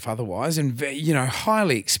and stuff otherwise and,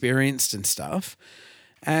 highly experienced and stuff.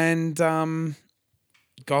 And,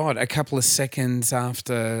 God, a couple of seconds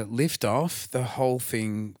after liftoff, the whole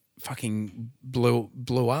thing fucking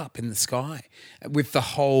blew up in the sky with the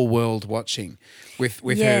whole world watching, with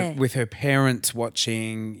her parents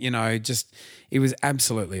watching. It was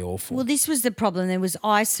absolutely awful. Well, this was the problem. There was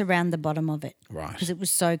ice around the bottom of it, right? Because it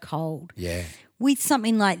was so cold. Yeah. With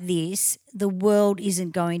something like this, the world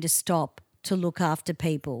isn't going to stop to look after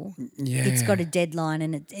people. Yeah. It's got a deadline,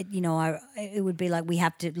 and it would be like we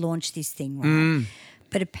have to launch this thing, right?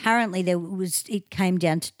 But apparently it came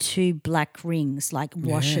down to 2 black rings, like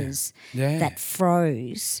washers, that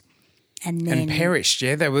froze and then perished.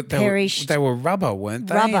 Yeah, they were rubber, weren't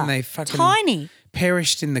they? Rubber, and they fucking tiny,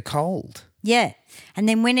 perished in the cold. Yeah, and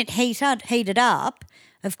then when it heated up,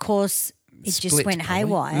 of course, it just Split, went probably.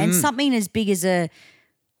 haywire. And something as big as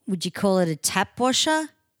would you call it a tap washer,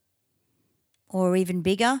 or even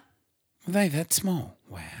bigger? Were they that small?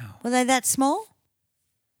 Wow. Were they that small?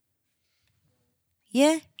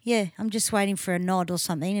 Yeah. I'm just waiting for a nod or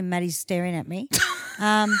something, and Maddie's staring at me.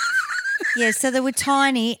 Yeah, so they were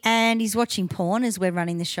tiny, and he's watching porn as we're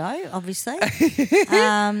running the show, obviously.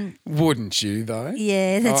 Wouldn't you, though?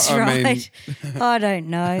 Yeah, that's I right. mean- I don't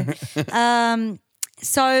know.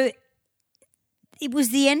 So it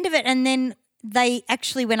was the end of it, and then they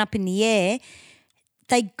actually went up in the air.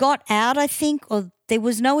 They got out, I think, or there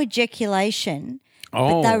was no ejaculation,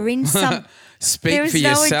 but they were in some... Speak there was for no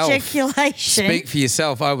yourself. Ejaculation. Speak for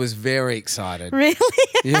yourself. I was very excited. Really?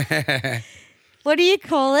 Yeah. What do you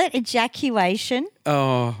call it? Ejaculation?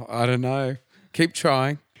 Oh, I don't know. Keep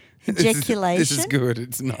trying. Ejaculation? This is good.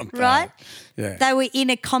 It's not bad. Right? Yeah. They were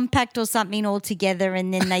in a compact or something all together,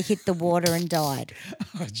 and then they hit the water and died.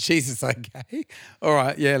 Oh, Jesus, okay. All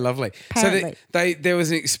right. Yeah, lovely. Apparently. So there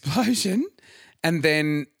was an explosion, and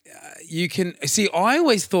then you can see. I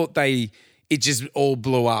always thought it just all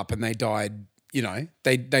blew up and they died.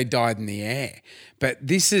 They died in the air. But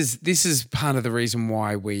this is part of the reason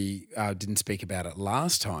why we didn't speak about it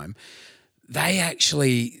last time. They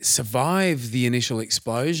actually survived the initial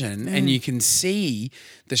explosion, and you can see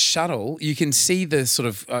the shuttle. You can see the sort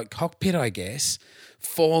of cockpit, I guess,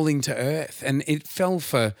 falling to Earth, and it fell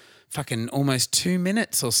for fucking almost 2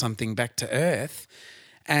 minutes or something back to Earth.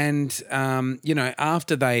 And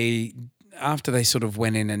after they sort of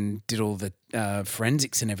went in and did all the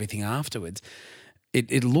forensics and everything afterwards,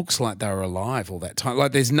 it looks like they were alive all that time.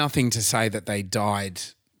 Like there's nothing to say that they died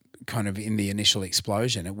kind of in the initial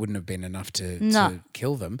explosion. It wouldn't have been enough to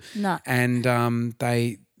kill them. No. And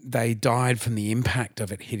they died from the impact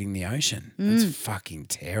of it hitting the ocean. That's fucking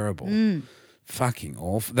terrible. Fucking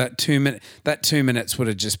awful. That 2 minutes would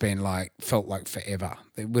have just been felt like forever.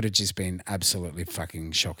 It would have just been absolutely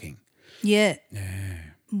fucking shocking. Yeah. Yeah.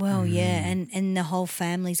 Well, yeah, and the whole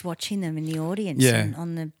family's watching them in the audience and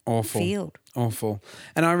on the field. Awful.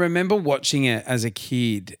 And I remember watching it as a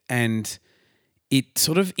kid, and it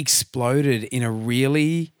sort of exploded in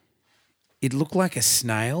it looked like a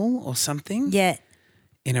snail or something. Yeah.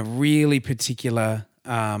 In a really particular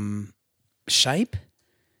shape.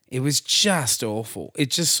 It was just awful. It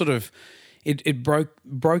just sort of it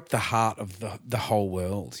broke the heart of the whole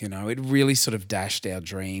world, It really sort of dashed our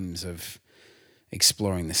dreams of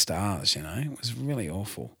exploring the stars, It was really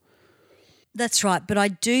awful. That's right, but I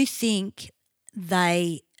do think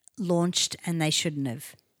they launched and they shouldn't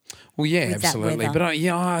have. Well, yeah, with that absolutely. weather.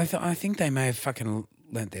 But I think they may have fucking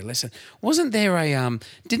learnt their lesson. Wasn't there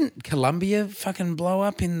didn't Columbia fucking blow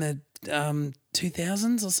up in the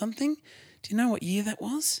 2000s or something? Do you know what year that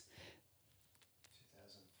was?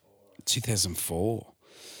 2004.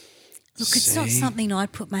 Look, it's not something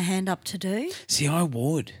I'd put my hand up to do. See, I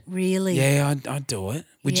would. Really? Yeah, I'd do it.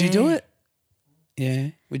 Would you do it? Yeah.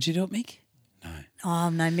 Would you do it, Mick? No. Oh,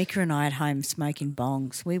 no, Mika and I at home smoking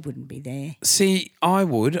bongs. We wouldn't be there. See, I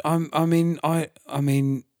would. I'd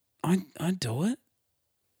do it.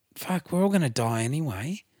 Fuck, we're all going to die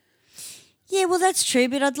anyway. Yeah, well, that's true,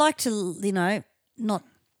 but I'd like to, not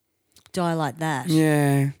die like that.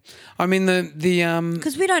 Yeah. I mean the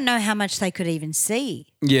Because we don't know how much they could even see.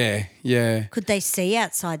 yeah. Could they see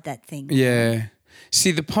outside that thing? Yeah.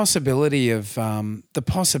 See, the possibility of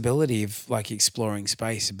like exploring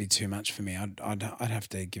space would be too much for me. I'd have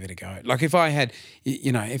to give it a go. Like if I had,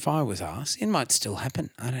 if I was asked, it might still happen.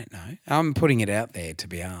 I don't know. I'm putting it out there to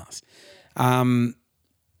be asked. I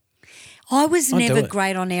was I'd do never it.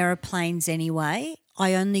 great on aeroplanes anyway.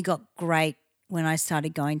 I only got great when I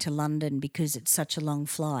started going to London because it's such a long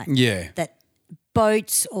flight. Yeah. That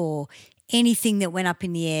boats or anything that went up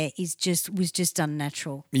in the air was just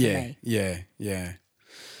unnatural for me. Yeah.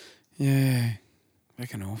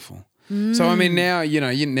 Fucking awful. So I mean now,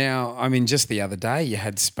 just the other day you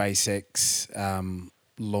had SpaceX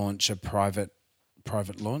launch a private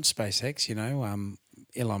launch, SpaceX,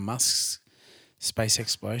 Elon Musk's space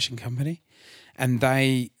exploration company. And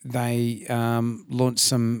they launched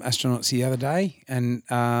some astronauts the other day, and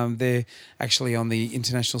they're actually on the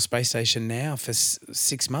International Space Station now for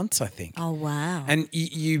 6 months, I think. Oh, wow. And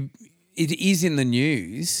it is in the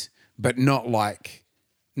news, but not like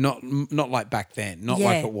back then, not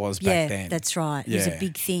like it was back then. Yeah, that's right. It was a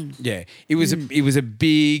big thing. Yeah, it was a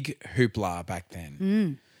big hoopla back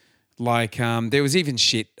then. Like there was even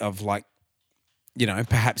shit of like,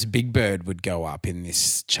 perhaps Big Bird would go up in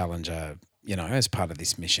this Challenger, as part of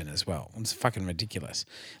this mission as well. It's fucking ridiculous.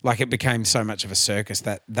 Like it became so much of a circus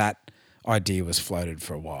that idea was floated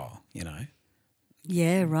for a while,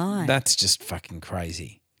 Yeah, right. That's just fucking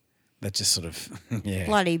crazy. That just sort of, yeah.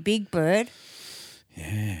 Bloody Big Bird.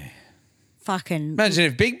 Yeah. Fucking. Imagine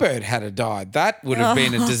if Big Bird had died. That would have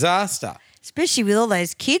been a disaster. Especially with all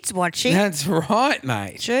those kids watching. That's right,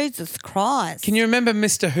 mate. Jesus Christ. Can you remember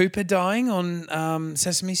Mr. Hooper dying on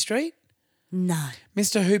Sesame Street? No.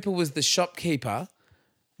 Mr. Hooper was the shopkeeper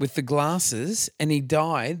with the glasses, and he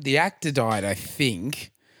died. The actor died, I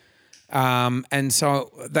think. And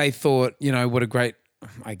so they thought, what a great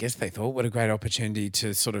opportunity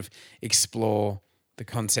to sort of explore the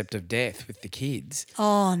concept of death with the kids.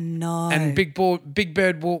 Oh, no. And Big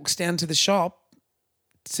Bird walks down to the shop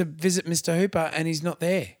to visit Mr. Hooper, and he's not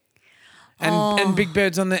there. And Big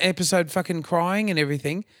Bird's on the episode fucking crying and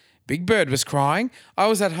everything. Big Bird was crying. I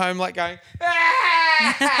was at home like going,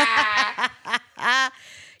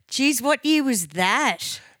 Geez, what year was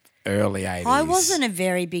that? early 80s. I wasn't a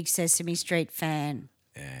very big Sesame Street fan.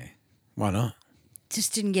 Yeah. Why not?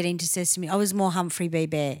 Just didn't get into Sesame. I was more Humphrey B.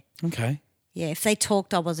 Bear. Okay. Yeah, if they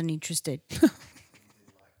talked, I wasn't interested.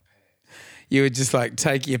 You would just like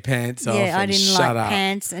take your pants off Yeah, I and didn't shut like up.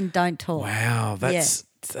 pants and don't talk. Wow, that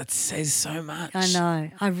says so much. I know.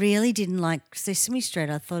 I really didn't like Sesame Street.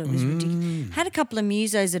 I thought it was ridiculous. Had a couple of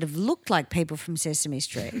musos that have looked like people from Sesame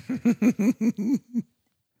Street.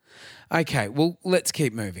 Okay, well, let's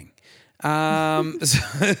keep moving.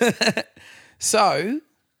 So,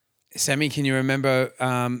 Sammy, can you remember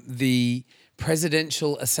the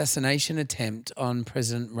presidential assassination attempt on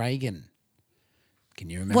President Reagan? Can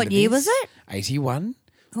you remember What year this? was it? 81.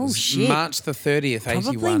 Oh, It was shit. March the 30th, 81.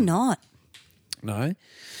 Probably not. No.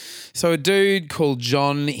 So a dude called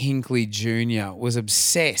John Hinckley Jr. was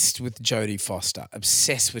obsessed with Jodie Foster,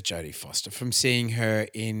 from seeing her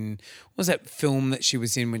in, what was that film that she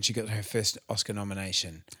was in when she got her first Oscar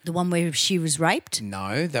nomination? The one where she was raped?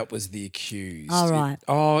 No, that was The Accused. Oh, right.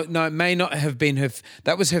 No, it may not have been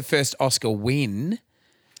that was her first Oscar win.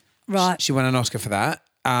 Right. She won an Oscar for that.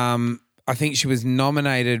 I think she was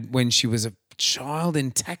nominated when she was a child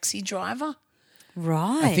in Taxi Driver.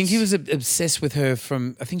 Right. I think he was obsessed with her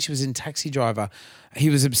I think she was in Taxi Driver. He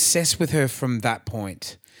was obsessed with her from that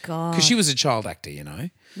point. God. Because she was a child actor,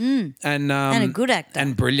 And a good actor.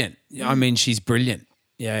 And brilliant. I mean, she's brilliant.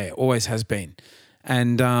 Yeah, always has been.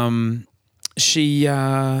 And she did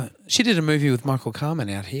a movie with Michael Carmen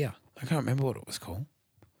out here. I can't remember what it was called.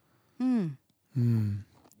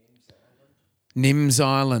 Nims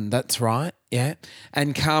Island, that's right, yeah.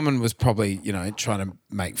 And Carmen was probably, trying to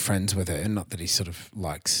make friends with her, not that he sort of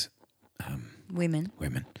likes Women.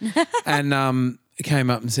 And came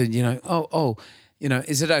up and said,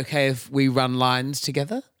 is it okay if we run lines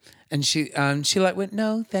together? And she went,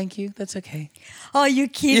 no, thank you, that's okay. Oh, you're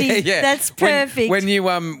kidding. Yeah. That's perfect. When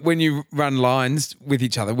you run lines with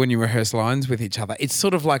each other, when you rehearse lines with each other, it's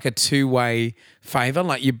sort of like a two-way favour,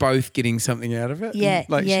 like you're both getting something out of it. Yeah, And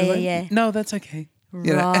like, yeah, she's yeah, like, yeah. No, that's okay.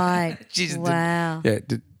 Right. She just Wow.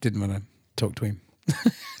 didn't want to talk to him.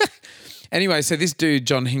 Anyway, so this dude,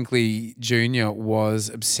 John Hinckley Jr., was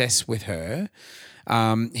obsessed with her.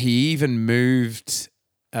 He even moved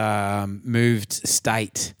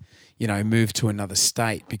state, moved to another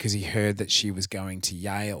state because he heard that she was going to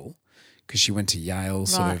Yale, because she went to Yale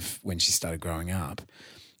sort Right. of when she started growing up.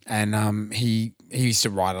 And he used to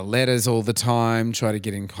write her letters all the time, try to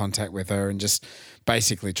get in contact with her, and just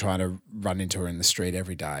basically try to run into her in the street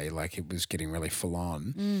every day. Like, it was getting really full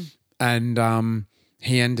on. And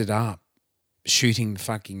he ended up shooting the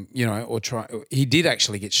fucking, he did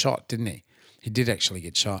actually get shot, didn't he? He did actually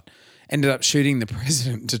get shot. Ended up shooting the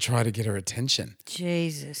president to try to get her attention.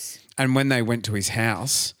 Jesus. And when they went to his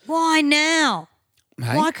house. Why now?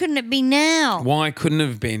 Hey? Why couldn't it be now? Why couldn't it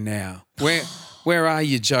have been now? Where are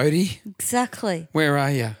you, Jody? Exactly. Where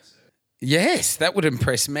are you? Yes, that would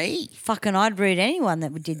impress me. Fucking I'd read anyone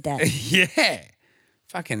that did that. Yeah.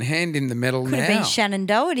 Fucking hand him the medal Could now. have been Shannon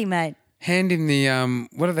Doherty, mate. Hand him the,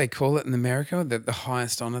 what do they call it in America? The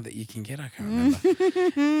highest honour that you can get? I can't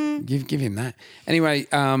remember. give him that. Anyway,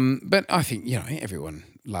 but I think, everyone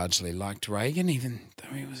largely liked Reagan, even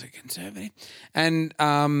though he was a conservative. And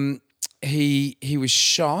he was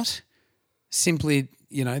shot simply,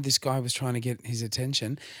 this guy was trying to get his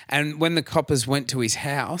attention. And when the coppers went to his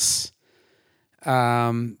house,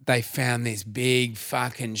 they found this big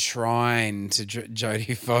fucking shrine to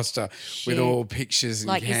Jodie Foster with all pictures and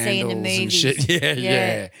like candles you see in the and movies. shit.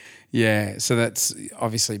 Yeah. So that's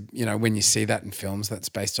obviously, when you see that in films, that's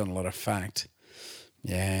based on a lot of fact.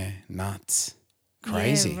 Yeah, nuts.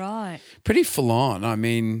 Crazy. Yeah, right. Pretty full on. I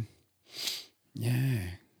mean, yeah.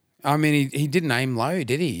 I mean, he didn't aim low,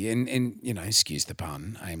 did he? And excuse the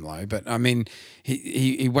pun, aim low. But, I mean,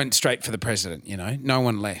 he went straight for the president, no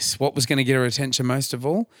one less. What was going to get her attention most of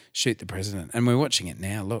all? Shoot the president. And we're watching it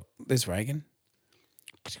now. Look, there's Reagan.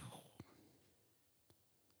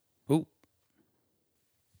 Ooh.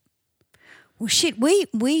 Well, shit, we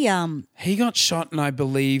He got shot, and I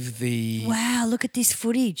believe wow, look at this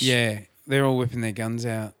footage. Yeah, they're all whipping their guns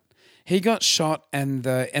out. He got shot, and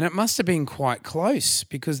it must have been quite close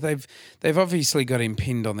because they've obviously got him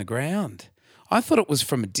pinned on the ground. I thought it was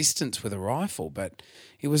from a distance with a rifle, but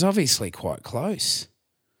it was obviously quite close.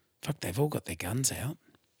 Fuck, they've all got their guns out.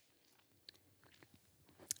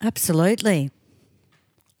 Absolutely.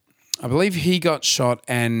 I believe he got shot,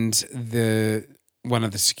 and one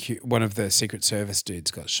of the Secret Service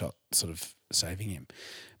dudes got shot, sort of saving him.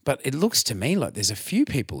 But it looks to me like there's a few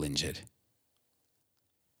people injured.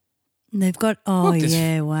 They've got,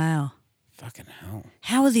 wow. Fucking hell.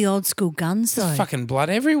 How are the old school guns, though? There's fucking blood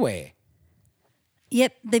everywhere.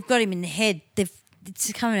 Yep, they've got him in the head.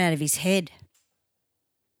 It's coming out of his head.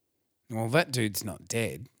 Well, that dude's not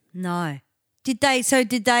dead. No. Did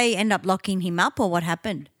they end up locking him up, or what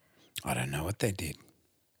happened? I don't know what they did.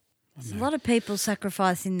 There's a lot of people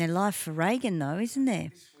sacrificing their life for Reagan, though, isn't there?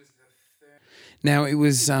 Now, it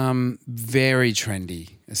was very trendy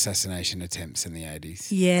assassination attempts in the 80s.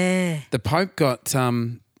 Yeah. The Pope got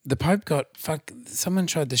someone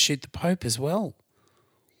tried to shoot the Pope as well.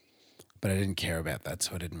 But I didn't care about that,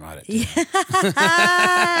 so I didn't write it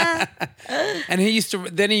down. And he used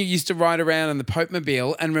to ride around in the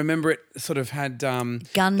Pope-mobile, and remember it sort of had that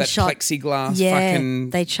plexiglass fucking...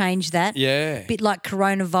 they changed that. Yeah. Bit like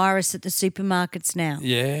coronavirus at the supermarkets now.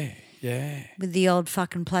 Yeah. With the old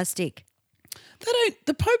fucking plastic.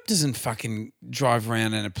 The Pope doesn't fucking drive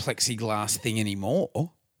around in a plexiglass thing anymore.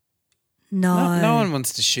 No one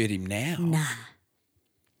wants to shoot him now. Nah.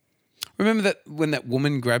 Remember that when that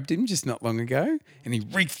woman grabbed him just not long ago and he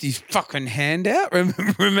reached his fucking hand out?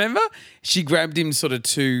 Remember? She grabbed him sort of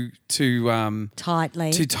too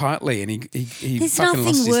tightly. Too tightly, and he There's fucking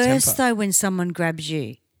lost his temper. There's nothing worse though when someone grabs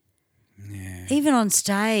you. Yeah. Even on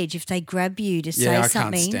stage, if they grab you to say something,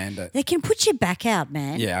 I can't stand it. They can put your back out,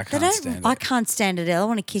 man. Yeah, I can't stand it. I can't stand it. I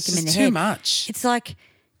want to kick him in the head. It's too much. It's like,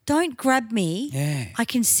 don't grab me. Yeah. I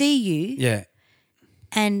can see you. Yeah.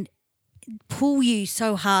 And pull you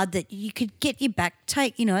so hard that you could get your back.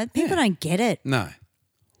 People don't get it. No.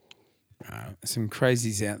 Some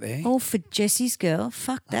crazies out there. All for Jesse's girl.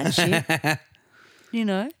 Fuck that shit.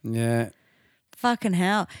 Yeah. Fucking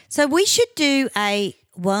hell. So we should do a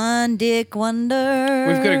One Dick Wonder.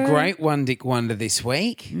 We've got a great One Dick Wonder this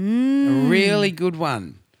week. A really good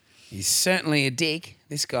one. He's certainly a dick,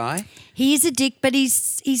 this guy. He is a dick, but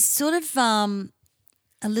he's sort of a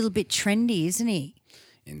little bit trendy, isn't he?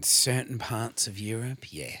 In certain parts of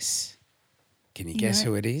Europe, yes. Can you guess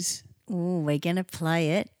who it is? Oh, we're going to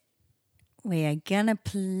play it. We are going to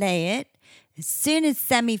play it as soon as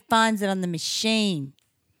Sammy finds it on the machine.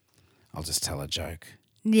 I'll just tell a joke.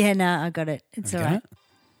 Yeah, no, I got it. It's all right. it?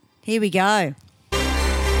 Here we go.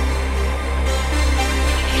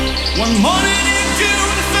 One morning in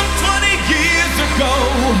June, some 20 years ago,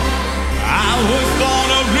 I was born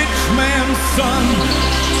a rich man's son.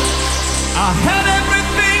 I had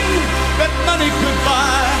everything that money could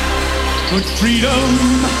buy, but freedom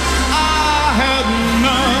I had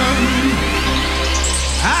none.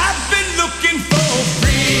 I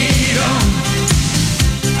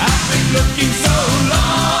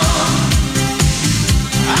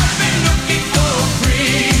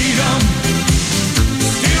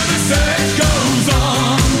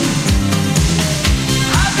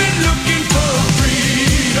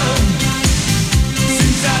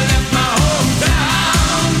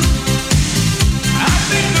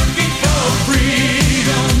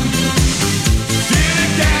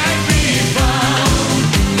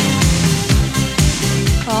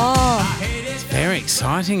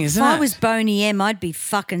exciting, isn't If it? I was Boney M, I'd be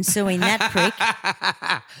fucking suing that prick.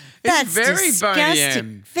 It's That's very Boney disgusting.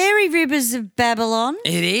 M. Very Rivers of Babylon.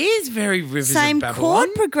 It is very Rivers Same of Babylon.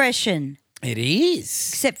 chord progression, It is.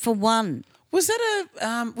 except for one. Was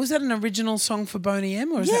that an original song for Boney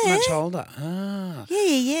M, or is that Yeah. much older? Ah.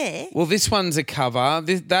 Yeah. Well, this one's a cover.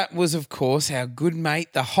 That was, of course, our good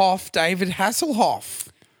mate, the Hoff, David Hasselhoff.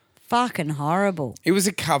 Fucking horrible. It was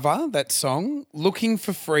a cover, that song, Looking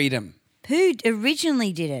for Freedom. Who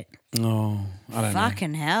originally did it? Oh, I don't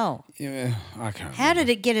Fucking hell. know. Yeah, I can't How did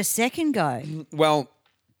it get a second go? Well,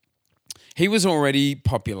 he was already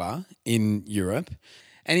popular in Europe.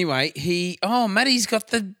 Anyway, Matty's got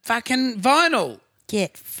the fucking vinyl.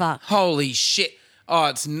 Get fucked. Holy shit. Oh,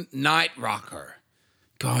 it's Night Rocker.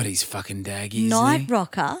 God, he's fucking daggy, isn't Night he?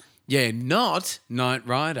 Rocker. Yeah, not Knight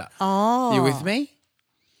Rider. Oh. You with me?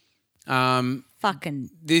 Fucking.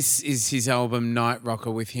 This is his album Night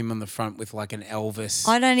Rocker with him on the front with like an Elvis.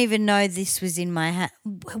 I don't even know this was in my hat.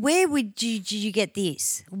 Where did you get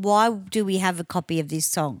this? Why do we have a copy of this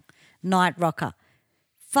song? Night Rocker.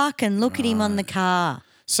 Fucking look at him on the car.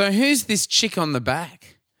 So who's this chick on the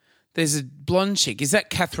back? There's a blonde chick. Is that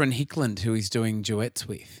Catherine Hickland who he's doing duets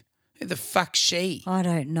with? Who the fuck's she? I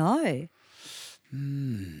don't know.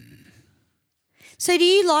 So do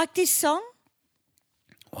you like this song?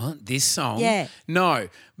 What? This song? Yeah. No,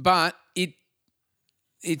 but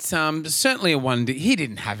it's certainly a one. He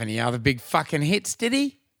didn't have any other big fucking hits, did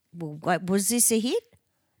he? Well, was this a hit?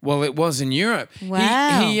 Well, it was in Europe.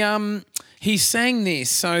 Wow. He sang this.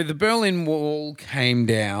 So the Berlin Wall came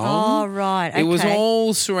down. Oh, right. It was okay.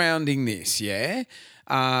 all surrounding this, yeah,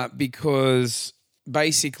 because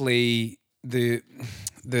basically the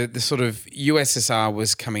sort of USSR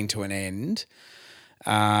was coming to an end,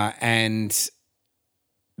 and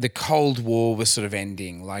the Cold War was sort of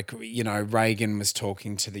ending. Like, you know, Reagan was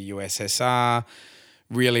talking to the USSR,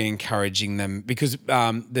 really encouraging them because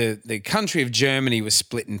the country of Germany was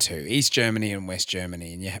split in two, East Germany and West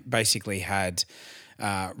Germany, and you basically had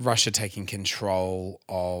Russia taking control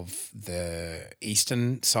of the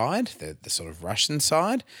eastern side, the sort of Russian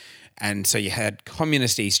side. And so you had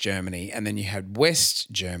communist East Germany, and then you had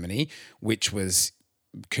West Germany, which was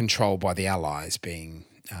controlled by the Allies, being,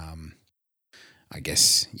 I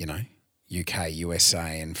guess, you know, UK,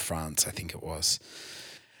 USA and France, I think it was.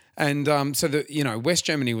 And so, West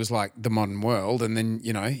Germany was like the modern world, and then,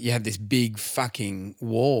 you know, you had this big fucking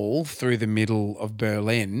wall through the middle of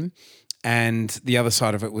Berlin, and the other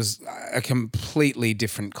side of it was a completely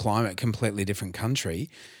different climate, completely different country,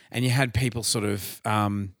 and you had people sort of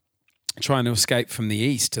trying to escape from the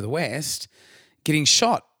east to the west, getting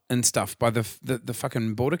shot and stuff by the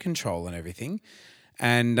fucking border control and everything,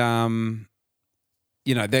 and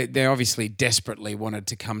you know, they obviously desperately wanted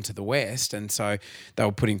to come to the West, and so they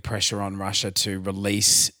were putting pressure on Russia to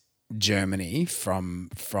release Germany from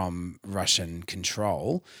Russian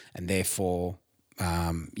control, and therefore,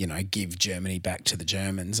 give Germany back to the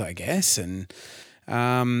Germans, I guess. And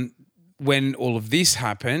when all of this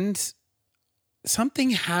happened, something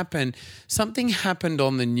happened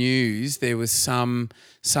on the news. There was some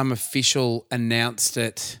official announced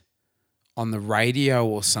it on the radio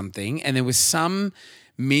or something, and there was some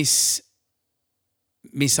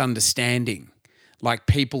misunderstanding. Like,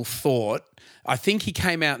 people thought, I think he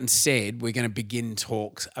came out and said, we're going to begin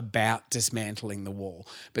talks about dismantling the wall.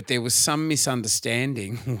 But there was some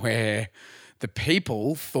misunderstanding where the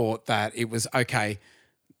people thought that it was, okay,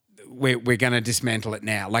 we're going to dismantle it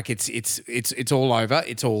now. Like, it's all over.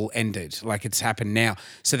 It's all ended. Like, it's happened now.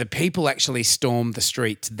 So the people actually stormed the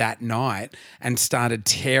streets that night and started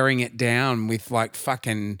tearing it down with like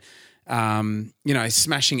fucking,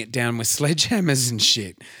 smashing it down with sledgehammers and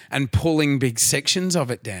shit, and pulling big sections of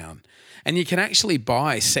it down. And you can actually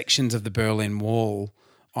buy sections of the Berlin Wall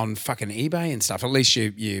on fucking eBay and stuff. At least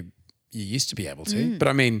you used to be able to. But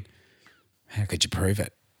I mean, how could you prove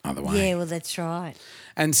it otherwise? Yeah, well, that's right.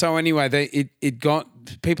 And so anyway,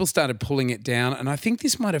 people started pulling it down, and I think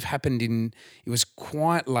this might have happened it was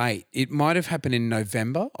quite late. It might have happened in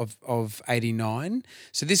November of 89.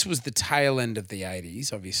 So this was the tail end of the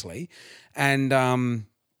 80s, obviously. And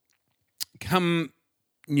come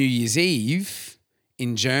New Year's Eve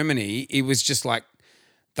in Germany, it was just like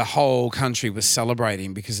the whole country was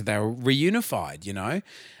celebrating because they were reunified, you know.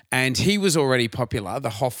 And he was already popular. The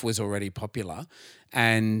Hoff was already popular.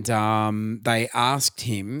 And they asked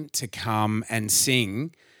him to come and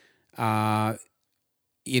sing in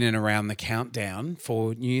and around the countdown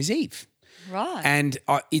for New Year's Eve. Right. And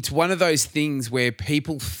it's one of those things where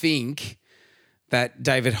people think that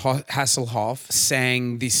David Hasselhoff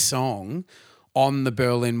sang this song on the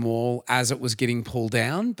Berlin Wall as it was getting pulled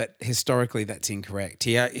down, but historically that's incorrect.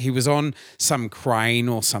 He was on some crane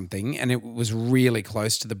or something, and it was really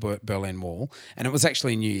close to the Berlin Wall, and it was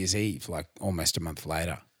actually New Year's Eve, like almost a month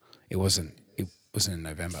later. It wasn't in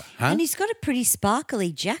November. Huh? And he's got a pretty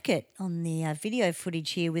sparkly jacket on the video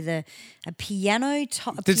footage here with a piano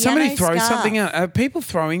top. Did somebody throw something out? Are people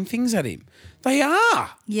throwing things at him? They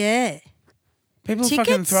are. Yeah. People Tickets?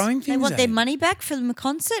 fucking throwing things They want at their him. money back from the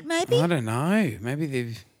concert, maybe? I don't know. Maybe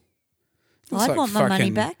they've... looks I'd like want my money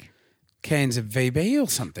fucking back. Cans of VB or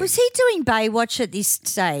something. Was he doing Baywatch at this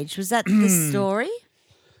stage? Was that the story?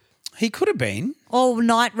 He could have been. Or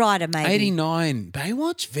Knight Rider, maybe? 89.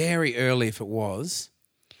 Baywatch, very early if it was.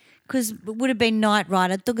 Because it would have been Knight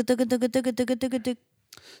Rider. Could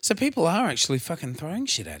So people are actually fucking throwing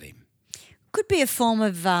shit at him. be a form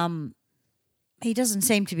of... he doesn't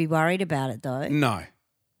seem to be worried about it, though. No.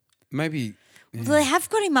 Maybe... Well, they have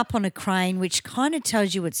got him up on a crane, which kind of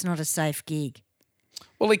tells you it's not a safe gig.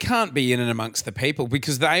 Well, he can't be in and amongst the people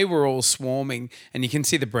because they were all swarming, and you can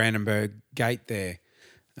see the Brandenburg Gate there.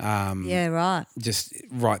 Yeah, right. Just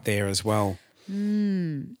right there as well.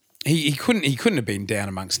 He couldn't have been down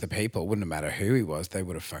amongst the people. It wouldn't have mattered who he was. They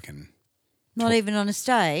would have fucking Not even on a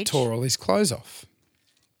stage. tore all his clothes off.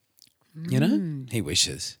 You know? He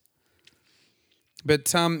wishes.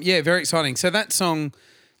 But yeah, very exciting. So that song,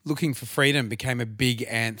 Looking for Freedom, became a big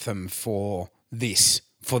anthem for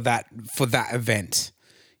that event.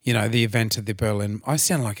 You know, the event of the Berlin. I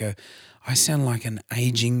sound like an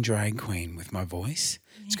aging drag queen with my voice.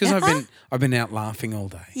 It's because I've been out laughing all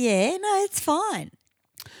day. Yeah, no, it's fine.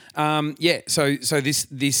 Yeah, so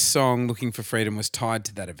this song Looking for Freedom was tied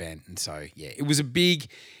to that event, and so yeah, it was a big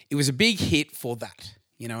hit for that.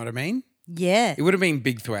 You know what I mean? Yeah. It would have been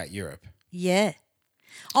big throughout Europe. Yeah.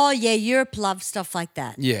 Oh, yeah, Europe loves stuff like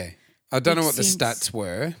that. Yeah. I don't know what the Since- stats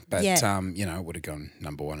were, but Yeah. you know, it would have gone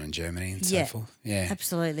number one in Germany and so Yeah. forth. Yeah.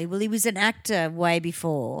 Absolutely. Well, he was an actor way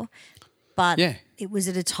before, but Yeah. it was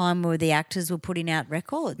at a time where the actors were putting out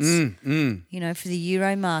records, you know, for the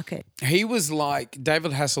Euro market. He was like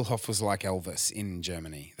David Hasselhoff was like Elvis in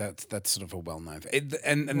Germany. That's sort of a well-known,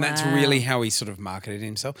 and that's Wow. really how he sort of marketed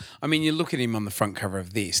himself. I mean, you look at him on the front cover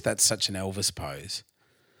of this. That's such an Elvis pose,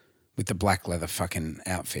 with the black leather fucking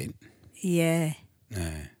outfit. Yeah.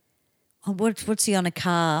 No, Oh, what's he on a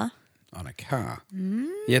car? on a car.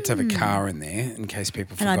 You had to have a car in there in case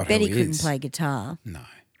people And forgot I bet who he couldn't is. play guitar. No.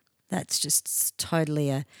 That's just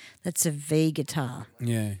totally that's a V guitar.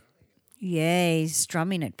 Yeah. Yeah, he's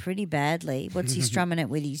strumming it pretty badly. What's he strumming it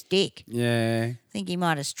with his dick? Yeah. I think he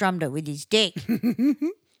might have strummed it with his dick.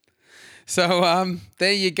 So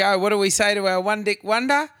there you go. What do we say to our one dick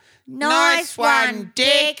wonder? Nice one,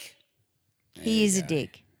 dick. He is a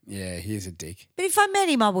dick. Yeah, he's a dick. But if I met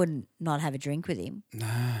him, I wouldn't not have a drink with him. Nah.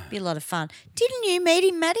 Be a lot of fun. Didn't you meet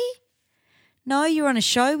him, Maddie? No, you were on a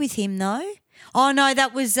show with him, though. Oh no,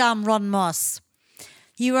 that was Ron Moss.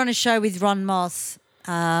 You were on a show with Ron Moss.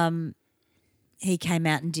 He came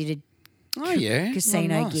out and did Oh yeah.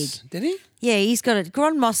 casino Ron Moss. gig. Did he? Yeah, he's got it.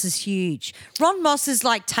 Ron Moss is huge. Ron Moss is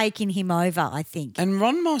like taking him over, I think. And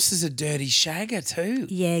Ron Moss is a dirty shagger too.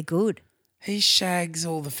 Yeah, good. He shags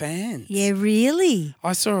all the fans. Yeah, really?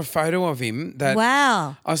 I saw a photo of him that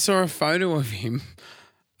Wow. I saw a photo of him.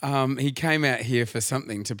 He came out here for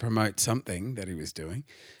something to promote something that he was doing.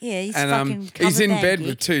 Yeah, he's And fucking he's in cover bed band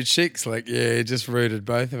with geek. two chicks, like, yeah, he just rooted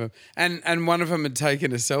both of them. And one of them had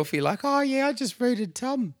taken a selfie, like, oh yeah, I just rooted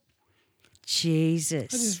Tom. I Jesus.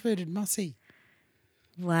 just rooted Mossy.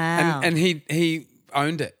 Wow. And he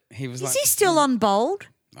owned it. He was is like, he still on Bold?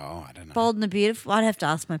 oh, I don't know. Bold and the Beautiful? I'd have to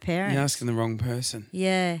ask my parents. You're asking the wrong person.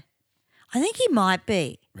 Yeah. I think he might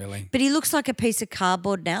be. Really? But he looks like a piece of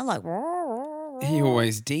cardboard now, like. He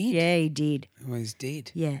always did. Yeah, he did. Always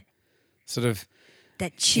did. Yeah. Sort of.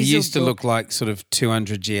 That He chiseled used to look. look like sort of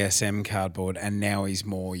 200 GSM cardboard, and now he's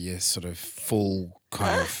more your sort of full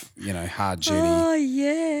kind of, you know, hard duty. Oh,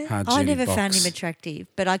 yeah. hard I duty never found box. him attractive,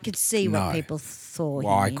 but I could see what No. people thought.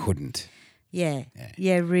 Well, I him. couldn't. Yeah.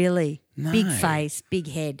 Yeah, really. Big No. face, big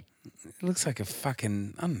head. It looks like a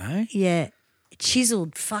fucking, I don't know. Yeah.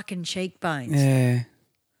 Chiseled fucking cheekbones. Yeah.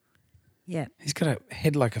 Yeah. He's got a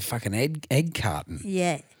head like a fucking egg carton.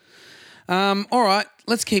 Yeah. All right,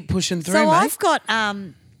 let's keep pushing through, So mate. I've got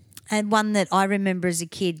and one that I remember as a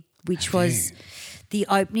kid, which was the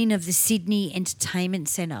opening of the Sydney Entertainment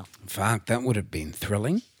Centre. Fuck, that would have been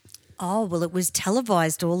thrilling. Oh, well, it was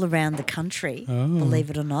televised all around the country, believe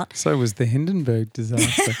it or not. So was the Hindenburg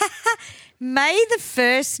disaster. May the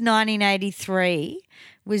 1st, 1983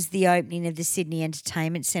 was the opening of the Sydney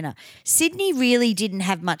Entertainment Centre. Sydney really didn't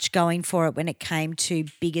have much going for it when it came to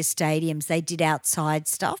bigger stadiums. They did outside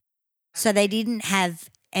stuff. So they didn't have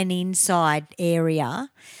an inside area.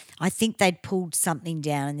 I think they'd pulled something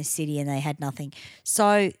down in the city and they had nothing.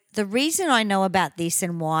 So the reason I know about this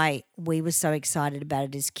and why we were so excited about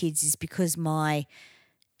it as kids is because my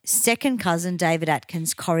second cousin, David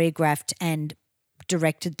Atkins, choreographed and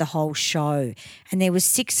directed the whole show. And there was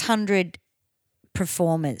 600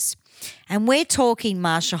 performers. And we're talking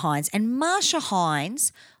Marsha Hines. And Marsha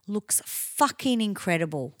Hines looks fucking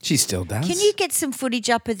incredible. She still does. Can you get some footage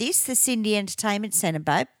up of this, the Cindy Entertainment Centre,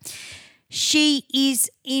 babe? She is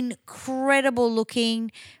incredible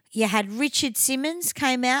looking. You had Richard Simmons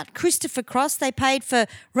came out, Christopher Cross. They paid for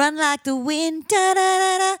Run Like the Wind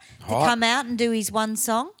to come out and do his one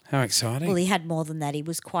song. How exciting. Well, he had more than that. He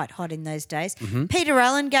was quite hot in those days. Peter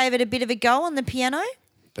Allen gave it a bit of a go on the piano.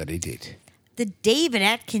 But he did. The David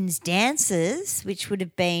Atkins dancers, which would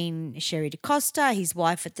have been Sherry DeCosta, his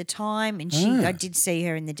wife at the time, and I did see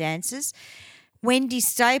her in the dances. Wendy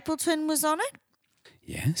Stapleton was on it.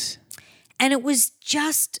 Yes. And it was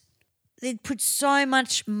just, they'd put so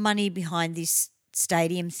much money behind this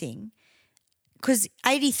stadium thing because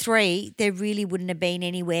 83, there really wouldn't have been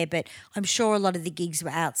anywhere, but I'm sure a lot of the gigs were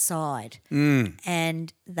outside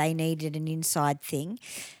and they needed an inside thing.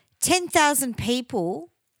 10,000 people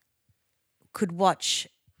could watch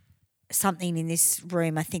something in this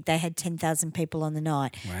room. I think they had 10,000 people on the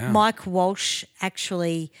night. Wow. Mike Walsh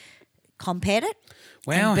actually compared it.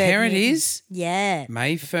 Wow, here it is. Yeah.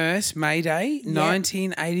 May 1st, May Day,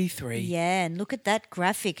 1983. Yeah, and look at that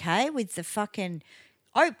graphic, hey, with the fucking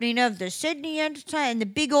opening of the Sydney Entertainment and the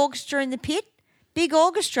big orchestra in the pit. Big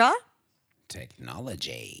orchestra.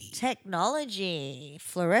 Technology.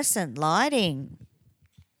 Fluorescent lighting.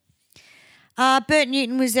 Bert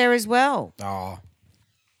Newton was there as well. Oh.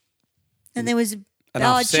 And there was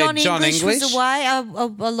Enough said. John English was away,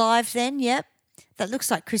 alive then, yep. That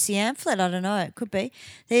looks like Chrissy Amphlett. I don't know. It could be.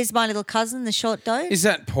 There's my little cousin, the short dose. Is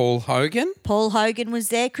that Paul Hogan? Paul Hogan was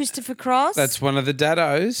there. Christopher Cross. That's one of the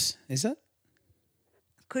daddos, is it?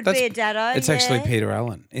 Could be a daddo. It's actually Peter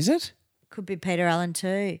Allen, is it? Could be Peter Allen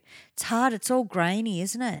too. It's hard. It's all grainy,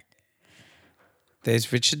 isn't it?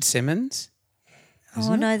 There's Richard Simmons.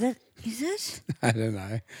 Oh, no, that is it? I don't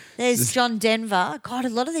know. There's John Denver. God, a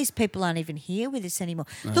lot of these people aren't even here with us anymore.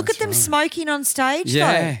 Look at them smoking on stage,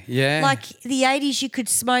 Yeah, though. yeah. Like the 80s, you could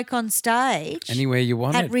smoke on stage. Anywhere you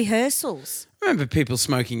wanted. At rehearsals. I remember people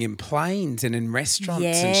smoking in planes and in restaurants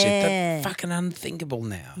and shit. That's fucking unthinkable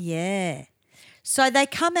now. Yeah. So they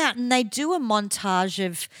come out and they do a montage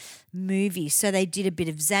of movies. So they did a bit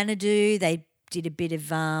of Xanadu. They did a bit of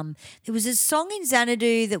there was a song in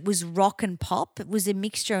Xanadu that was rock and pop. It was a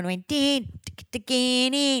mixture and went and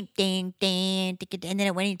then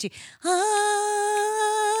it went into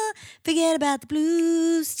forget about the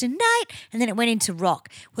blues tonight, and then it went into rock.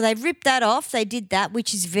 Well, they ripped that off. They did that,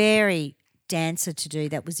 which is very dancer to do.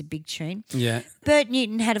 That was a big tune. Yeah. Bert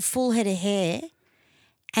Newton had a full head of hair,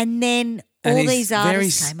 and then And all he's these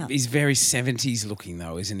artists came up. He's very 70s looking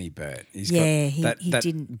though, isn't he, Bert? He's Yeah, got he that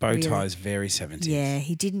didn't bow really- tie is very 70s. Yeah,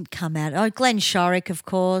 he didn't come out. Oh, Glenn Shorrock, of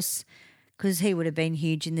course, because he would have been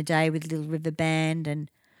huge in the day with Little River Band and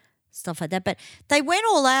stuff like that. But they went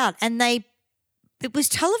all out and it was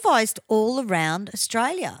televised all around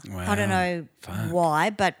Australia. I don't know why,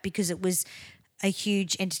 but because it was a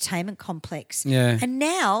huge entertainment complex. Yeah. And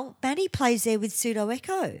now Maddie plays there with Pseudo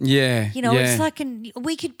Echo. Yeah. You know, yeah. it's like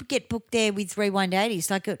we could get booked there with Rewind 80s.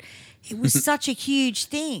 Like it was such a huge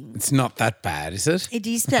thing. It's not that bad, is it? It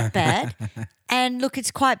is that bad. And look, it's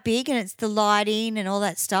quite big and it's the lighting and all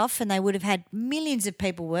that stuff. And they would have had millions of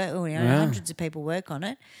people work, or hundreds of people work on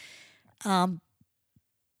it.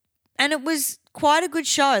 And it was quite a good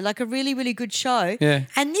show, like a really, really good show. Yeah.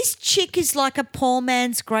 And this chick is like a poor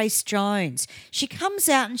man's Grace Jones. She comes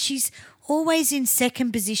out and she's always in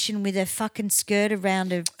second position with her fucking skirt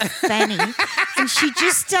around her fanny. And she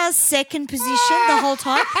just does second position the whole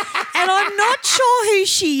time. And I'm not sure who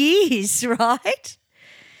she is, right?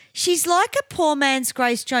 She's like a poor man's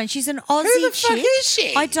Grace Jones. She's an Aussie Who the chick. fuck is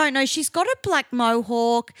she? I don't know. She's got a black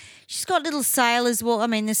mohawk. She's got little sailors. Well, I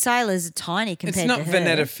mean, the sailors are tiny compared It's not to her.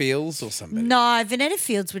 Vanetta Fields or something. No, Vanetta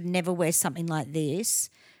Fields would never wear something like this.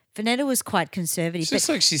 Vanetta was quite conservative. It looks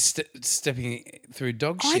like she's stepping through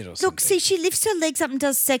dog shit or something. Look, see, she lifts her legs up and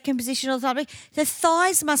does second position or something. The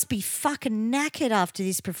thighs must be fucking knackered after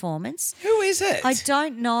this performance. Who is it? I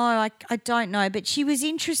don't know. I don't know. But she was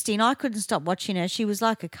interesting. I couldn't stop watching her. She was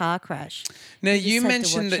like a car crash. Now, just you had to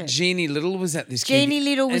mentioned watch that it. Jeannie Little was at this gig. Jeannie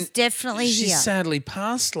Little was and definitely she here. sadly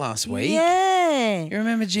passed last week. Yeah. You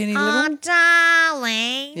remember Jeannie Oh, Little?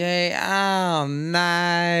 darling. Yeah. Oh,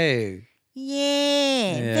 no.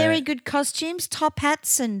 Yeah. Very good costumes, top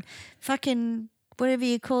hats and fucking whatever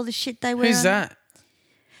you call the shit they wear. Who's that?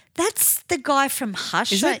 That's the guy from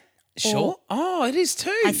Hush. Is it? Sure. Oh, it is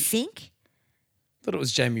too. I think. Thought it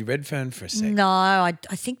was Jamie Redfern for a sec. No, I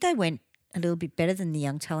think they went a little bit better than the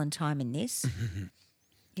Young Talent time in this.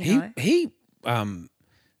 He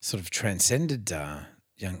sort of transcended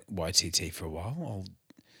young YTT for a while. Old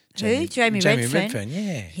Jamie Redfern?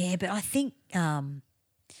 Yeah. Yeah, but I think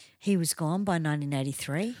he was gone by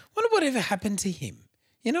 1983. Wonder whatever happened to him.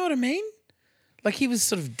 You know what I mean? Like he was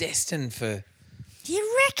sort of destined for. Do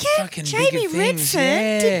you reckon? Fucking Jamie bigger things. Redfern?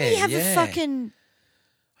 Yeah, Didn't he have yeah. a fucking...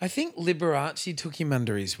 I think Liberace took him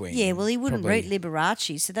under his wing. Yeah, well, he wouldn't Probably. root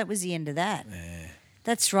Liberace, so that was the end of that. Yeah.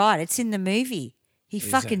 That's right. It's in the movie. He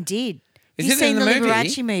fucking did. Is you it seen in the movie?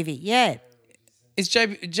 Liberace movie? Yeah. Is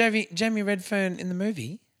Jamie Redfern in the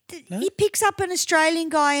movie? No? He picks up an Australian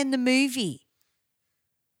guy in the movie.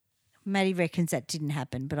 Maddie reckons that didn't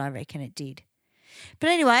happen, but I reckon it did. But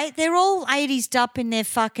anyway, they're all 80s up in their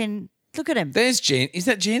fucking... Look at him. There's Jen. Is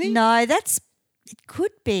that Jenny? No, it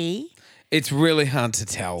could be. It's really hard to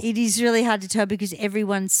tell. It is really hard to tell because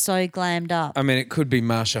everyone's so glammed up. I mean, it could be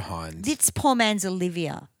Marsha Hines. This poor man's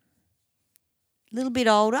Olivia. A little bit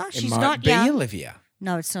older. It She's might not be young. Olivia.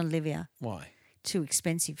 No, it's not Olivia. Why? Too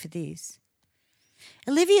expensive for this.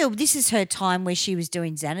 Olivia, this is her time where she was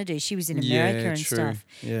doing Xanadu. She was in America and true. stuff.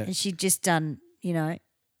 Yeah. And she'd just done,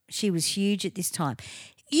 she was huge at this time.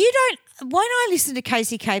 When I listen to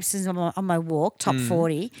Casey Capes on my walk, top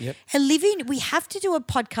 40, Yep. Olivia, we have to do a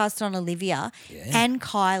podcast on Olivia and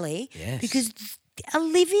Kylie because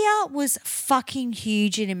Olivia was fucking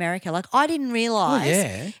huge in America. Like I didn't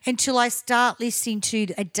realise until I start listening to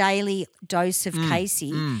a daily dose of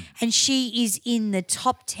Casey and she is in the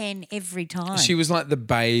top 10 every time. She was like the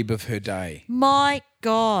babe of her day. My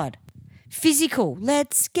God. Physical.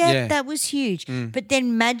 Yeah. That was huge. But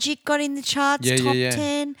then Magic got in the charts, top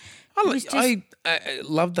 10. I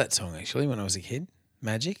loved that song actually when I was a kid.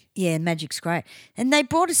 Magic. Yeah, Magic's great. And they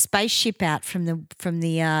brought a spaceship out from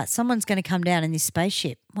the someone's going to come down in this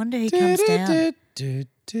spaceship. Wonder who comes down.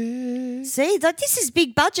 See, this is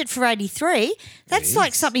big budget for 83. That's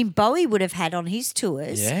like something Bowie would have had on his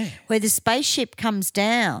tours. Yeah. Where the spaceship comes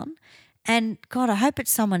down. And God, I hope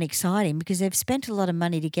it's someone exciting because they've spent a lot of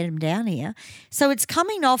money to get him down here. So it's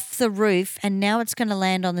coming off the roof and now it's going to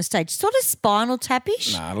land on the stage. Sort of Spinal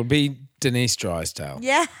Tap-ish. Nah, it'll be Denise Drysdale.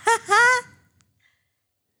 Yeah.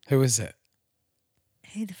 Who is it?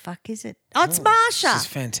 Who the fuck is it? Oh, it's Marsha. She's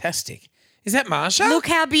fantastic. Is that Marsha? Look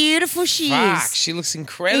how beautiful she Fuck, is. she looks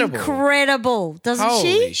incredible. Incredible, doesn't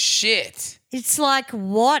Holy she? shit. It's like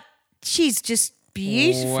what? She's just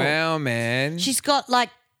beautiful. Wow, man. She's got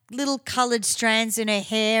like little coloured strands in her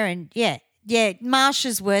hair and yeah,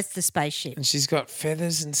 Marsha's worth the spaceship. And she's got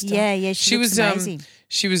feathers and stuff. Yeah, she looks amazing.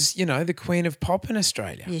 She was, the queen of pop in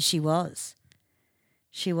Australia. Yeah, she was.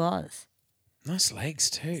 She was. Nice legs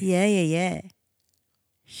too. Yeah.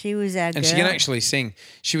 She was our girl. And she can actually sing.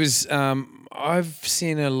 She was, I've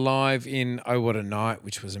seen her live in Oh What a Night,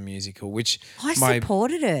 which was a musical, which I my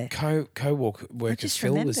supported her. co-worker just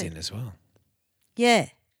Phil was remembered. in as well. Yeah.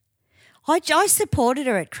 I supported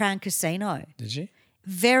her at Crown Casino. Did you?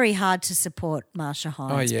 Very hard to support Marsha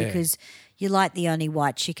Hines because you're like the only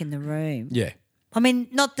white chick in the room. Yeah. I mean,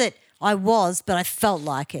 not that I was, but I felt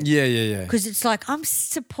like it. Yeah. Because it's like, I'm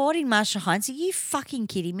supporting Marsha Hines. Are you fucking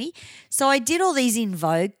kidding me? So I did all these In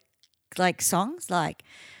Vogue songs. Like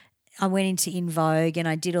I went into In Vogue and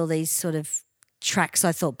I did all these sort of tracks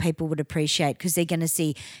I thought people would appreciate because they're going to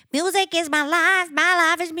see music is my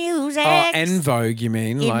life is music. Oh, En Vogue, you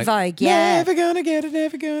mean? In Vogue, yeah. Never gonna get it,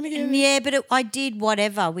 never gonna get it. Yeah, but I did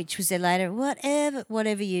Whatever, which was their later.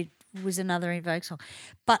 Whatever was another In Vogue song.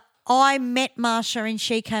 But I met Marsha and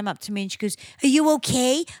she came up to me and she goes, "Are you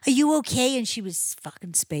okay? Are you okay?" And she was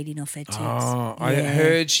fucking speeding off her tits. Oh, I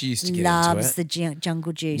heard she used to get Loves into it. the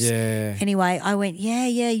jungle juice. Yeah. Anyway, I went, yeah,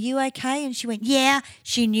 you okay? And she went, yeah.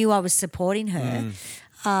 She knew I was supporting her.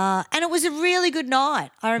 And it was a really good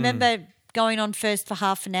night. I remember going on first for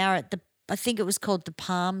half an hour at I think it was called the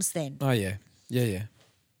Palms then. Oh, yeah. Yeah.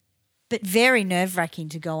 But very nerve-wracking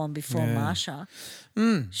to go on before Marsha.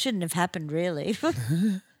 Shouldn't have happened really.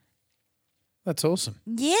 That's awesome.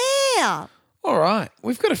 Yeah. All right.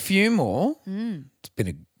 We've got a few more. It's been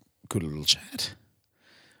a good little chat.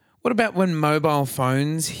 What about when mobile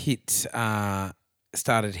phones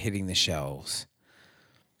started hitting the shelves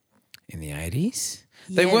in the 80s?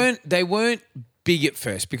 Yeah. They weren't big at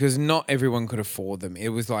first because not everyone could afford them. It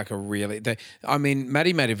was like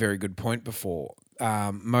Maddie made a very good point before.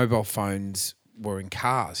 Mobile phones were in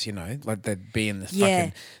cars, like they'd be in the Yeah.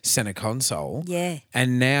 fucking center console. Yeah.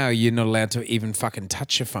 And now you're not allowed to even fucking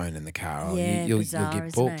touch your phone in the car. Or Yeah, you'll bizarre, get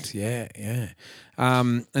isn't booked. it? Yeah.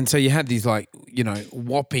 And so you had these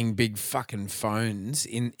whopping big fucking phones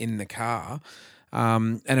in the car.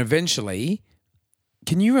 And eventually,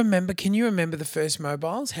 can you remember the first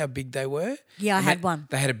mobiles, how big they were? Yeah, I And had one.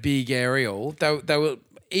 They had a big aerial. They were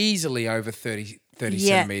easily over 30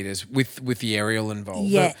 Yeah. centimetres with the aerial involved.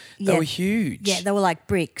 Yeah, They yeah. were huge. Yeah, they were like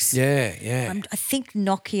bricks. Yeah. I think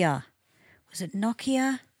Nokia, was it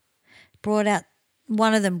Nokia?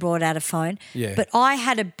 One of them brought out a phone. Yeah. But I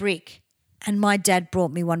had a brick and my dad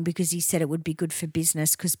brought me one because he said it would be good for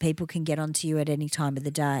business because people can get onto you at any time of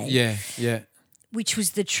the day. Yeah. Which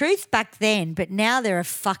was the truth back then, but now they're a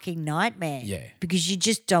fucking nightmare. Yeah. Because you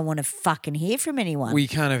just don't want to fucking hear from anyone. Well, you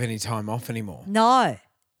can't have any time off anymore. No.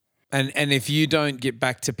 And if you don't get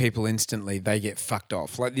back to people instantly, they get fucked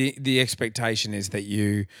off. Like the expectation is that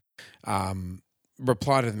you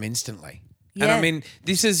reply to them instantly. Yeah. And I mean,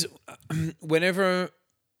 this is whenever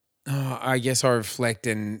I guess I reflect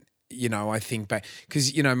and I think back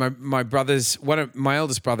because my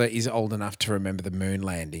eldest brother is old enough to remember the moon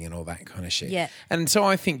landing and all that kind of shit. Yeah. And so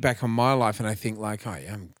I think back on my life and I think like, oh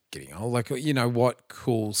yeah, I'm getting old. Like, what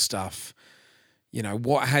cool stuff.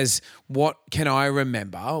 What can I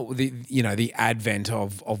remember? The advent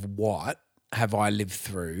of what have I lived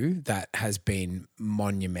through that has been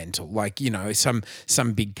monumental? Like, some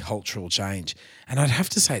big cultural change. And I'd have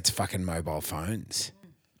to say it's fucking mobile phones.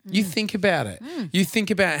 You think about it. You think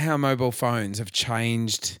about how mobile phones have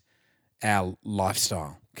changed our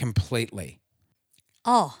lifestyle completely.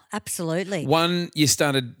 Oh, absolutely. One, you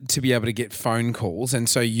started to be able to get phone calls, and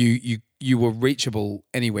so you were reachable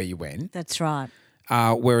anywhere you went. That's right.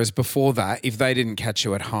 Whereas before that, if they didn't catch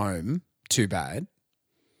you at home, too bad.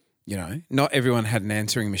 Not everyone had an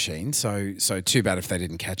answering machine, so too bad if they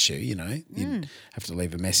didn't catch you. You'd have to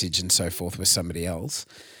leave a message and so forth with somebody else,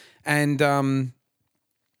 and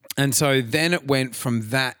so then it went from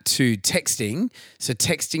that to texting. So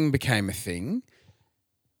texting became a thing,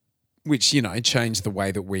 which, changed the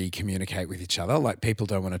way that we communicate with each other. Like people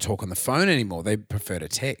don't want to talk on the phone anymore. They prefer to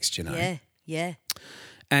text, Yeah.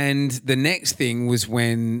 And the next thing was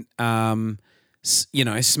when,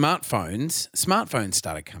 smartphones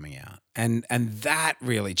started coming out. And that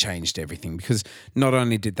really changed everything because not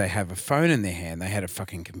only did they have a phone in their hand, they had a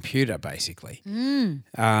fucking computer basically.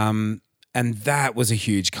 And that was a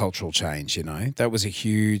huge cultural change, That was a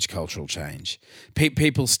huge cultural change.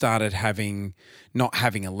 People started not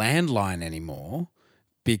having a landline anymore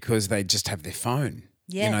because they just have their phone.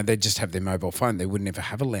 Yeah. They just have their mobile phone. They wouldn't ever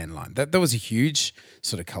have a landline. That was a huge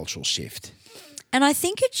sort of cultural shift. And I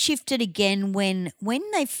think it shifted again when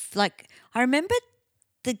I remember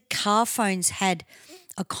the car phones had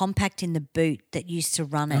a compact in the boot that used to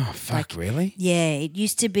run it. Oh, fuck, really? Yeah, it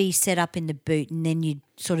used to be set up in the boot and then you'd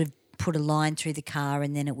sort of put a line through the car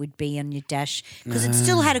and then it would be on your dash because it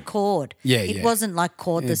still had a cord. It Wasn't like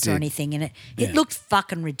cordless or anything and it looked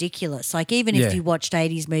fucking ridiculous. Like even if you watched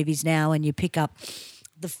 80's movies now and you pick up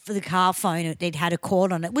the car phone, it had a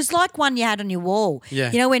cord on it. It was like one you had on your wall.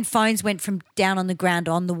 Yeah. When phones went from down on the ground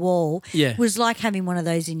on the wall, it was like having one of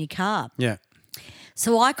those in your car. Yeah.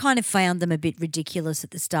 So I kind of found them a bit ridiculous at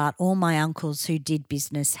the start. All my uncles who did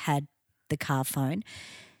business had the car phone.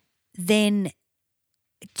 Then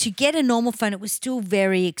to get a normal phone, it was still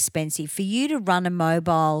very expensive. For you to run a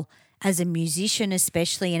mobile as a musician,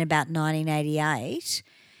 especially in about 1988,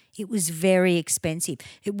 it was very expensive.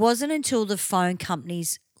 It wasn't until the phone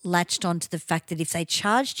companies latched onto the fact that if they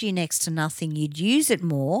charged you next to nothing, you'd use it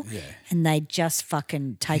more and they'd just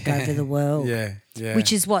fucking take over the world. Yeah.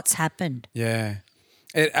 Which is what's happened. Yeah.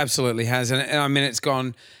 It absolutely has. And I mean, it's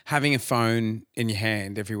gone, having a phone in your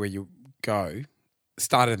hand everywhere you go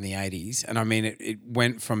started in the 80s. And I mean, it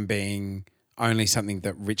went from being only something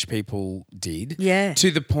that rich people did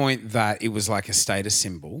to the point that it was like a status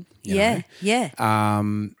symbol. You know?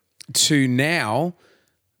 To now,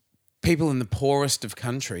 people in the poorest of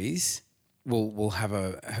countries will have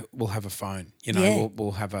a phone.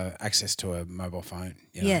 Will have access to a mobile phone.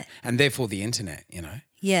 And therefore the internet.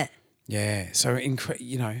 Yeah, so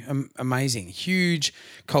amazing, huge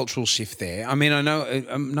cultural shift there. I mean, I know it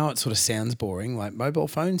sort of sounds boring, like mobile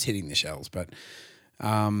phones hitting the shelves, but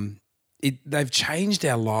they've changed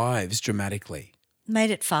our lives dramatically.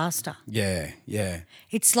 Made it faster. Yeah.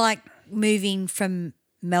 It's like moving from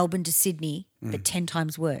Melbourne to Sydney, but 10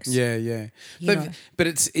 times worse. Yeah. But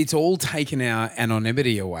it's all taken our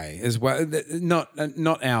anonymity away as well. Not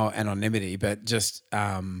our anonymity, but just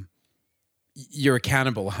you're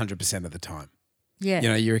accountable 100% of the time.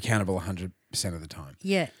 Yeah. You're accountable 100% of the time.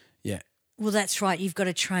 Yeah. Yeah. Well, that's right. You've got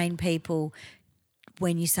to train people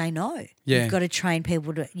when you say no. Yeah. You've got to train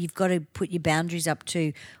people you've got to put your boundaries up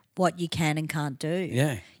to what you can and can't do.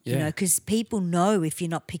 Yeah. You know, because people know if you're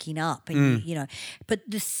not picking up and, you know. But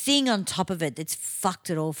the thing on top of it that's fucked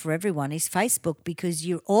it all for everyone is Facebook, because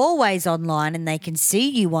you're always online and they can see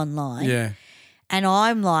you online. Yeah. And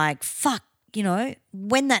I'm like, fuck, you know,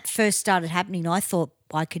 when that first started happening, I thought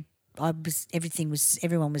everyone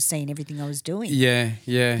was seeing everything I was doing. Yeah.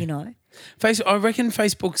 Yeah. You know? I reckon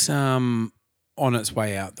Facebook's on its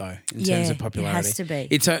way out though in terms of popularity. It has to be.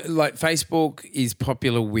 It's like Facebook is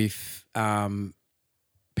popular with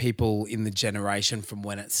people in the generation from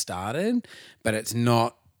when it started, but it's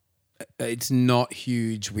not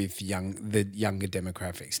huge with the younger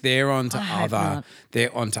demographics. They're onto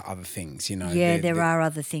other things, you know. Yeah, there are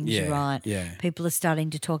other things, you're right. Yeah. People are starting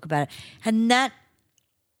to talk about it. And that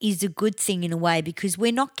is a good thing in a way, because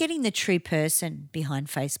we're not getting the true person behind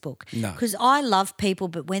Facebook. No. Because I love people,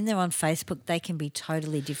 but when they're on Facebook, they can be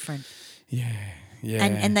totally different. Yeah. Yeah.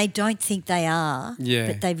 And they don't think they are,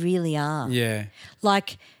 but they really are. Yeah.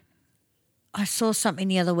 Like, I saw something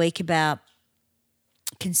the other week about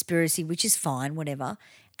conspiracy, which is fine, whatever.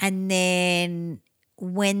 And then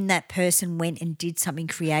when that person went and did something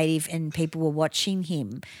creative and people were watching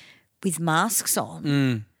him with masks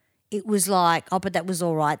on, it was like, oh, but that was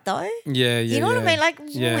all right though. Yeah, yeah. You know what I mean? Like,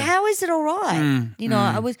 yeah. how is it all right? You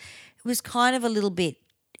know, it was kind of a little bit.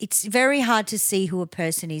 It's very hard to see who a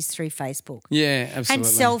person is through Facebook. Yeah, absolutely. And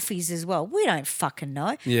selfies as well. We don't fucking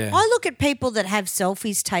know. Yeah. I look at people that have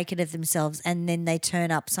selfies taken of themselves and then they turn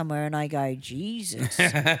up somewhere and I go, Jesus.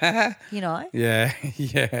 You know? Yeah,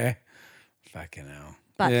 yeah. Fucking hell.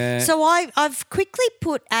 But so I've quickly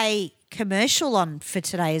put a commercial on for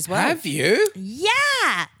today as well. Have you?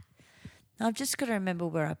 Yeah. I've just got to remember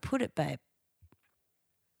where I put it, babe.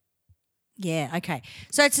 Yeah, okay.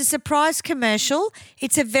 So it's a surprise commercial.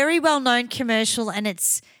 It's a very well-known commercial, and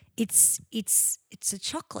it's a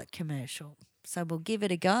chocolate commercial. So we'll give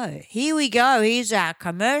it a go. Here we go. Here's our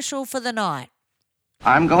commercial for the night.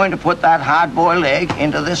 I'm going to put that hard-boiled egg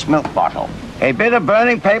into this milk bottle. A bit of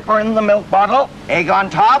burning paper in the milk bottle. Egg on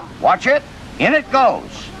top. Watch it. In it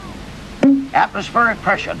goes. Atmospheric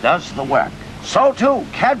pressure does the work. So, too,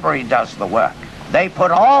 Cadbury does the work. They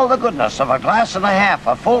put all the goodness of a glass and a half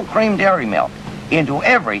of full cream dairy milk into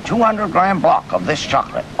every 200-gram block of this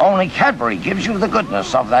chocolate. Only Cadbury gives you the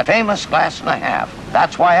goodness of that famous glass and a half.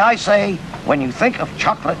 That's why I say, when you think of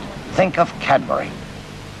chocolate, think of Cadbury.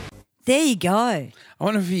 There you go. I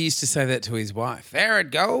wonder if he used to say that to his wife. There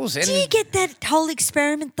it goes. Do you get that whole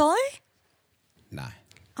experiment though? No.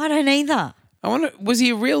 I don't either. I wonder, was he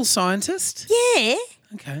a real scientist? Yeah.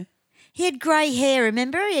 Okay. He had grey hair,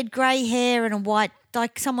 remember? He had grey hair and a white,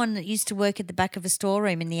 like someone that used to work at the back of a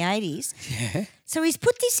storeroom in the 80s. Yeah. So he's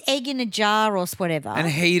put this egg in a jar or whatever. And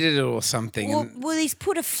heated it or something. Well, he's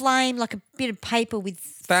put a flame, like a bit of paper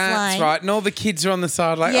with That's flame. right. And all the kids are on the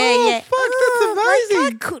side like, Yeah, oh, yeah. fuck, that's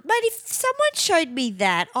amazing. Mate, if someone showed me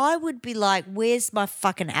that, I would be like, where's my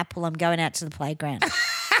fucking apple? I'm going out to the playground.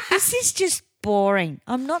 This is just boring.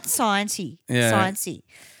 I'm not sciencey. Yeah. Sciencey.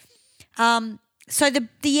 So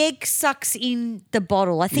the egg sucks in the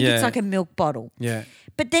bottle. I think it's like a milk bottle. Yeah.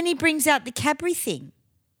 But then he brings out the Cadbury thing.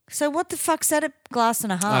 So what the fuck's that, a glass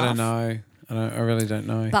and a half? I don't know. I really don't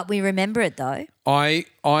know. But we remember it though. I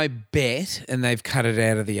bet, and they've cut it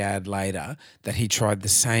out of the ad later, that he tried the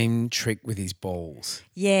same trick with his balls.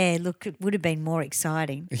 Yeah, look, it would have been more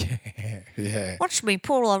exciting. Yeah. Watch me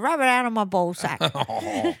pull a rabbit out of my ball sack.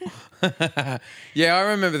 Yeah, I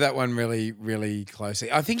remember that one really, really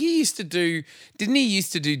closely. I think he used to do, didn't he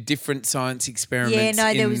used to do different science experiments? Yeah,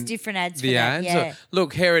 no, there in was different ads for the that. ads? Yeah.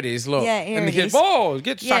 Look, here it is, look. Yeah, here and the it kid, is. oh,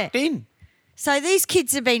 get Yeah. sucked in. So these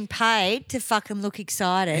kids have been paid to fucking look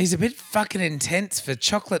excited. He's a bit fucking intense for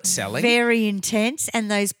chocolate selling. Very intense,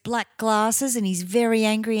 and those black glasses, and he's very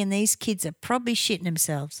angry, and these kids are probably shitting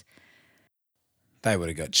themselves. They would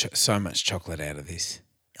have got so much chocolate out of this.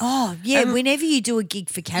 Oh, yeah, And whenever you do a gig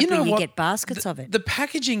for Cadbury, you what? get baskets of it. The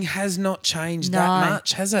packaging has not changed No, that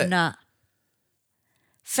much, has it? Nah.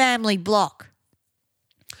 Family block.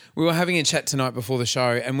 We were having a chat tonight before the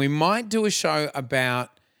show, and we might do a show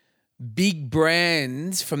about big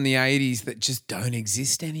brands from the 80s that just don't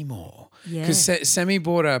exist anymore. Yeah. Because Sammy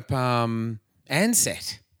brought up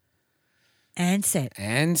Ansett. Ansett.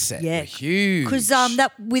 Ansett Yeah. were huge. Because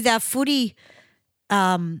that with our footy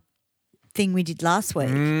thing we did last week,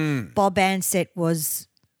 Bob Ansett was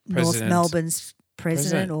North President. Melbourne's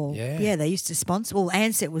president. President, Or yeah. they used to sponsor. Well,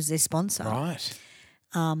 Ansett was their sponsor. Right.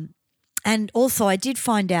 And also I did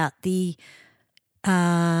find out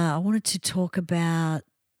I wanted to talk about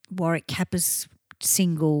Warwick Kappa's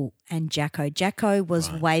single and Jacko. Jacko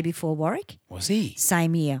was way before Warwick. Was he?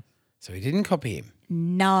 Same year. So he didn't copy him.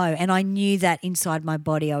 No, and I knew that inside my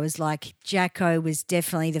body. I was like, Jacko was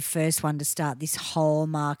definitely the first one to start this whole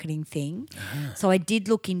marketing thing. So I did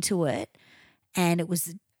look into it, and it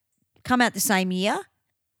was come out the same year,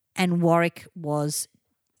 and Warwick was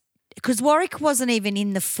 – because Warwick wasn't even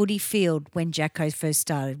in the footy field when Jacko first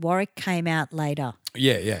started. Warwick came out later.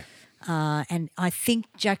 Yeah, yeah. And I think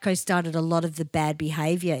Jacko started a lot of the bad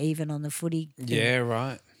behaviour even on the footy. Yeah,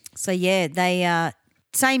 right. So, yeah, they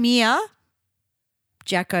same year –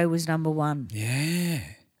 Jacko was number one. Yeah,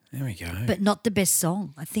 there we go. But not the best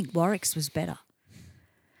song. I think Warwick's was better.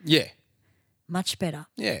 Yeah. Much better.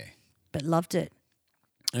 Yeah. But loved it.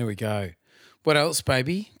 There we go. What else,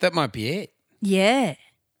 baby? That might be it. Yeah.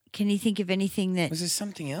 Can you think of anything that... Was there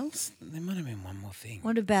something else? There might have been one more thing.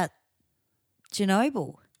 What about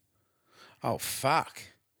Chernobyl? Oh, fuck.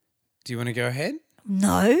 Do you want to go ahead?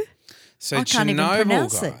 No. So I can't even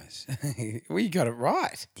pronounce guys. Well, you got it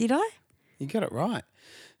right. Did I? You got it right.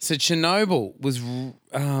 So Chernobyl was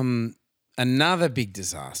another big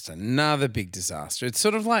disaster, It's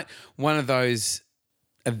sort of like one of those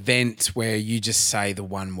events where you just say the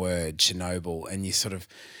one word, Chernobyl, and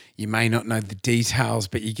you may not know the details,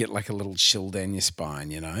 but you get like a little chill down your spine,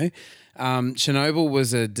 you know. Chernobyl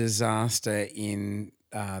was a disaster in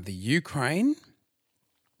the Ukraine,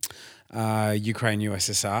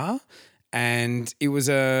 USSR, and it was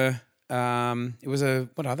a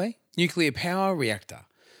what are they? Nuclear power reactor.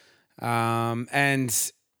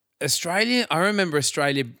 And Australia, I remember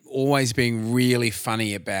Australia always being really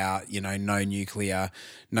funny about, no nuclear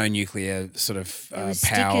sort of was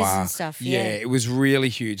power. stickers and stuff, yeah. It was really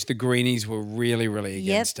huge. The greenies were really, really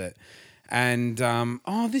against it. And,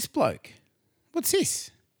 this bloke, what's this?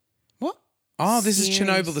 What? Oh, this is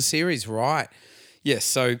Chernobyl, the series, right. Yes,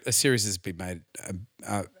 so a series has been made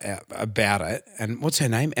about it. And what's her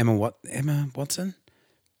name? Emma Watson?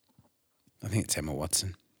 I think it's Emma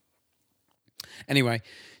Watson. Anyway,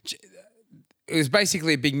 it was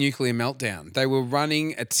basically a big nuclear meltdown. They were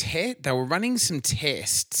running some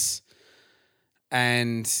tests,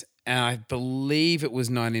 and I believe it was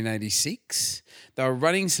 1986. They were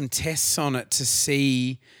running some tests on it to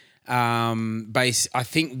see I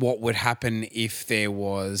think what would happen if there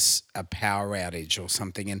was a power outage or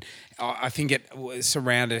something. And I think it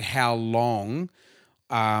surrounded how long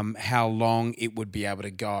it would be able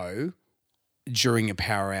to go during a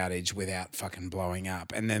power outage without fucking blowing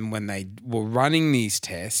up. And then when they were running these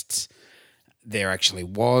tests, there actually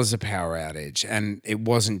was a power outage, and it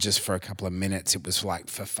wasn't just for a couple of minutes. It was like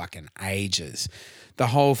for fucking ages. The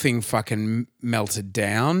whole thing fucking melted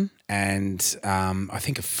down, and I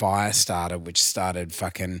think a fire started, which started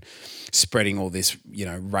fucking spreading all this,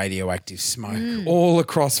 radioactive smoke all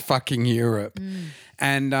across fucking Europe.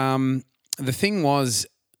 And the thing was,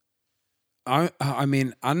 I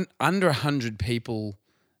mean, under 100 people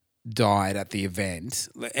died at the event,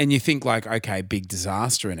 and you think like, okay, big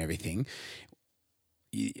disaster and everything,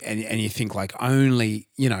 and you think like only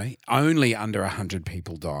under 100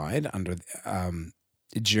 people died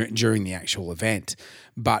during the actual event,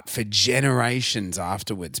 but for generations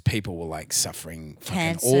afterwards, people were like suffering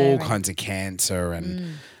fucking all kinds of cancer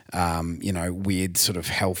and weird sort of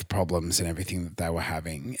health problems and everything that they were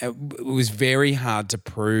having. It was very hard to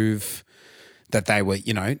prove that they were,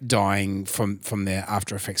 dying from the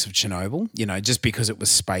after effects of Chernobyl, just because it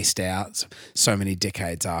was spaced out so many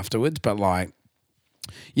decades afterwards. But like,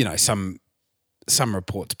 some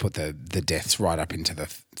reports put the deaths right up into the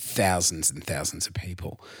thousands and thousands of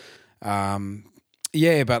people. But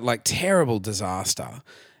like terrible disaster.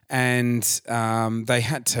 And they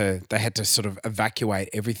had to sort of evacuate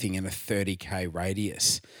everything in a 30K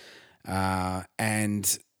radius.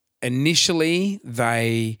 And initially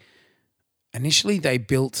they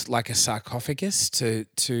built like a sarcophagus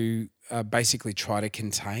to basically try to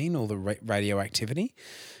contain all the radioactivity.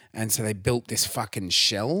 And so they built this fucking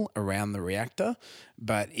shell around the reactor,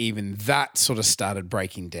 but even that sort of started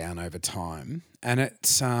breaking down over time. And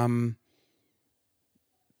it's they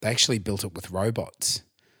actually built it with robots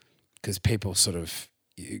because people sort of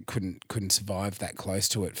couldn't survive that close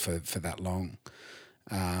to it for that long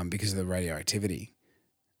because of the radioactivity.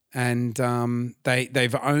 And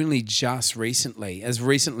they've only just recently as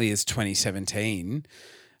 2017,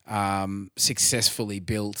 successfully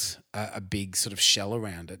built a big sort of shell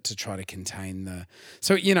around it to try to contain the.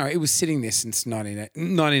 So it was sitting there since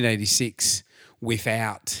 1986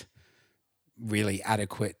 without really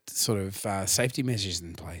adequate sort of safety measures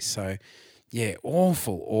in place. So yeah,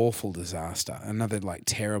 awful disaster. Another like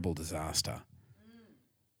terrible disaster.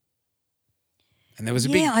 And there was a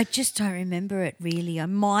big. I just don't remember it really. I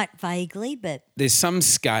might vaguely, but There's some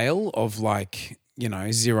scale of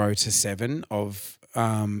 0 to 7 of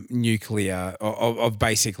nuclear of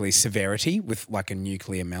basically severity with like a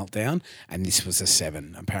nuclear meltdown, and this was a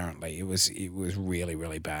 7. Apparently, it was really,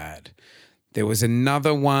 really bad. There was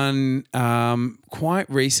another one quite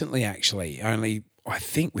recently, actually, only I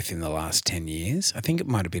think within the last 10 years. I think it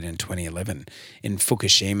might have been in 2011 in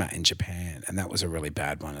Fukushima in Japan, and that was a really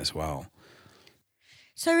bad one as well.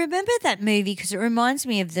 So remember that movie because it reminds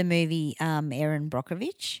me of the movie Erin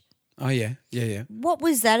Brockovich. Oh, yeah. What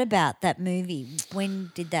was that about, that movie?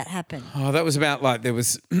 When did that happen? Oh, that was about there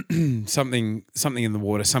was something in the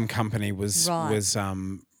water. Some company was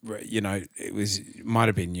it might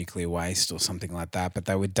have been nuclear waste or something like that, but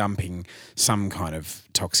they were dumping some kind of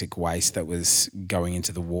toxic waste that was going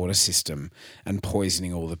into the water system and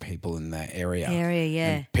poisoning all the people in that area.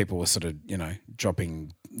 And people were sort of,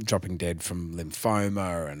 dropping dead from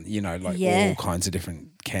lymphoma and, all kinds of different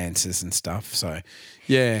cancers and stuff. So,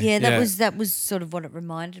 that was sort of what it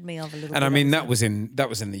reminded me of a little bit. And I mean, that was in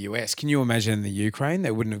the US. Can you imagine in the Ukraine? They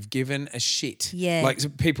wouldn't have given a shit. Yeah.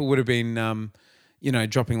 Like people would have been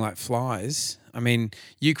dropping like flies. I mean,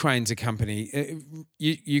 Ukraine's a country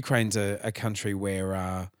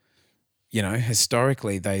where,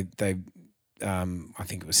 historically they I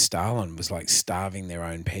think it was Stalin was like starving their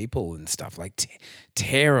own people and stuff, like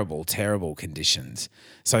terrible, terrible conditions.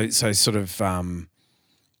 So sort of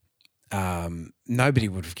nobody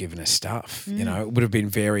would have given us stuff. It would have been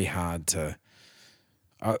very hard to.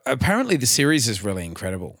 Apparently, the series is really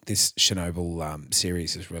incredible. This Chernobyl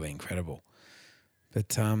series is really incredible. But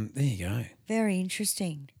there you go. Very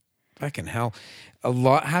interesting. Fucking hell. A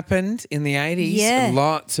lot happened in the 80s. Yeah.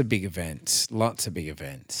 Lots of big events.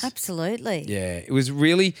 Absolutely. Yeah. It was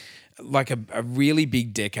really like a really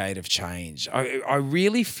big decade of change. I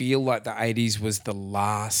really feel like the 80s was the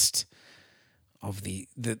last of the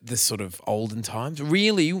sort of olden times.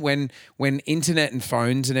 Really, when internet and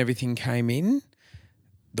phones and everything came in,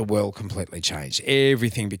 the world completely changed.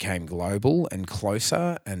 Everything became global and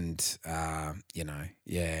closer and, So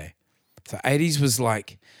 80s was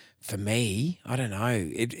like, for me, I don't know,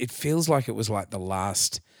 it feels like it was like the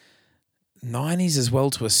last 90s as well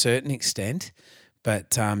to a certain extent,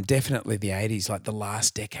 but definitely the 80s, like the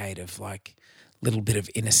last decade of like little bit of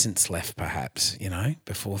innocence left perhaps,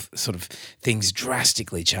 before sort of things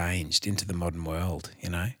drastically changed into the modern world,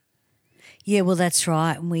 Yeah, well, that's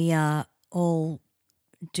right. And we all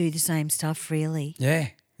do the same stuff, really. Yeah.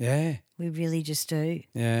 We really just do.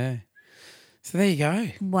 Yeah. So there you go.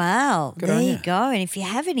 Wow, Good there on you ya. go. And if you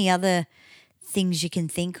have any other things you can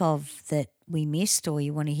think of that we missed or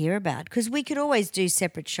you want to hear about, because we could always do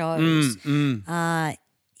separate shows,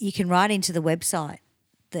 you can write into the website,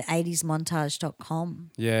 the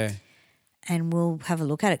 80smontage.com, Yeah. and we'll have a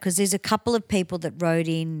look at it because there's a couple of people that wrote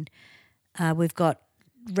in. We've got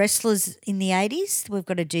wrestlers in the 80s. We've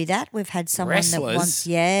got to do that. We've had someone Wrestlers?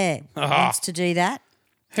 that wants to do that.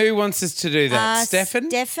 Who wants us to do that? Stefan?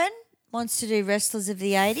 Stefan wants to do wrestlers of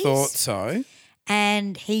the 80s. Thought so.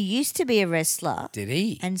 And he used to be a wrestler. Did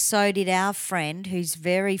he? And so did our friend, who's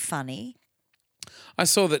very funny, I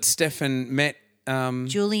saw that Stefan met.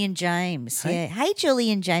 Julian James. Hey? Yeah. Hey,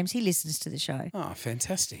 Julian James. He listens to the show. Oh,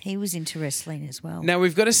 fantastic. He was into wrestling as well. Now,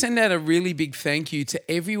 we've got to send out a really big thank you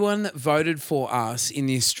to everyone that voted for us in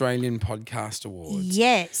the Australian Podcast Awards.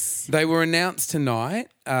 Yes. They were announced tonight.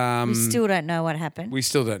 We still don't know what happened. We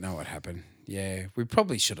still don't know what happened. Yeah, we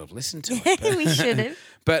probably should have listened to it. But, We should have.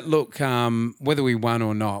 but look, whether we won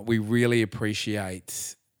or not, we really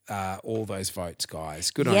appreciate all those votes,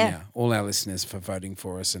 guys. Good on Yeah. you, all our listeners for voting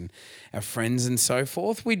for us and our friends and so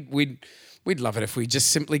forth. We'd love it if we just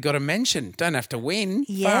simply got a mention. Don't have to win.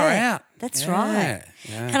 Far out. That's Yeah, right.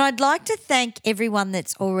 yeah. And I'd like to thank everyone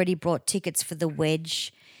that's already brought tickets for the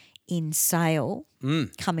Wedge in sale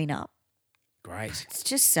coming up. Great. It's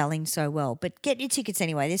just selling so well. But get your tickets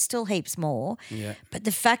anyway. There's still heaps more. Yeah. But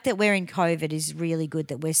the fact that we're in COVID is really good,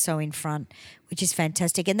 that we're so in front, which is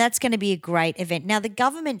fantastic. And that's going to be a great event. Now, the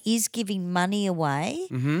government is giving money away.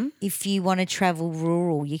 Mm-hmm. If you want to travel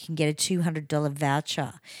rural, you can get a $200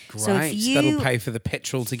 voucher. Great. So if you, That'll pay for the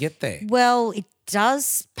petrol to get there. well, it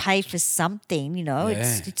does pay for something, Yeah.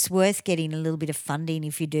 It's worth getting a little bit of funding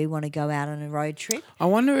if you do want to go out on a road trip. I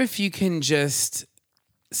wonder if you can just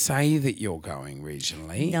say that you're going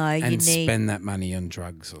regionally No, you and need- spend that money on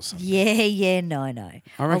drugs or something. Yeah, no. I reckon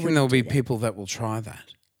wouldn't there'll be do that. people that will try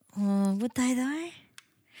that. Would they though?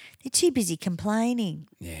 They're too busy complaining.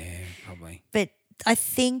 Yeah, probably. But I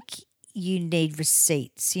think you need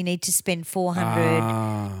receipts. You need to spend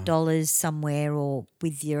 $400 somewhere or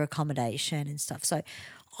with your accommodation and stuff. So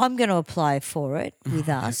I'm going to apply for it with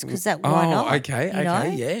us because why not? Okay, you know?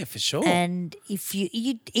 yeah, for sure. And if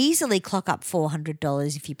you'd easily clock up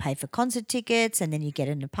 $400 if you pay for concert tickets and then you get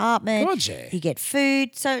an apartment. God, yeah. You get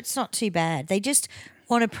food, so it's not too bad. They just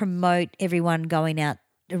want to promote everyone going out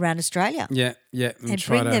around Australia. Yeah, And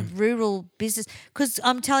bring the rural business. Because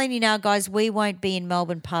I'm telling you now, guys, we won't be in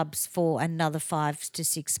Melbourne pubs for another 5 to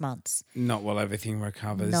 6 months. Not while everything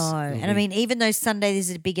recovers. No. And I mean, even though Sunday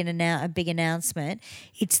there's a big announcement,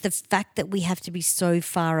 it's the fact that we have to be so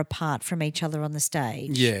far apart from each other on the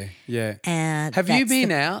stage. Yeah. Have that's you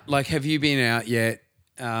been out? Like, have you been out yet,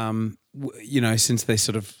 since they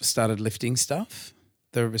sort of started lifting stuff,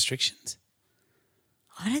 the restrictions?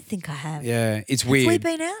 I don't think I have. Yeah, it's weird. Have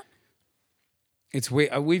we been out? It's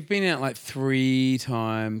weird. We've been out like 3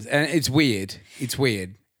 times, and it's weird. It's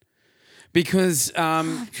weird because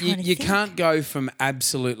you can't go from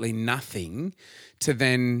absolutely nothing to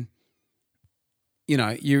then,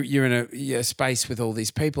 you're in a space with all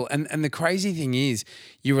these people, and the crazy thing is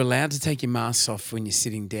you're allowed to take your masks off when you're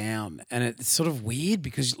sitting down, and it's sort of weird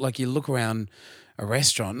because like you look around a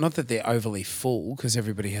restaurant, not that they're overly full because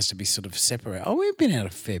everybody has to be sort of separate. Oh, we've been out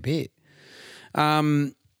a fair bit.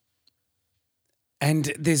 And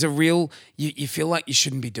there's a real, you feel like you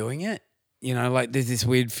shouldn't be doing it. Like there's this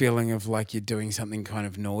weird feeling of like you're doing something kind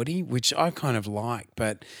of naughty, which I kind of like,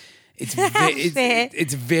 but it's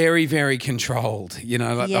it's very, very controlled.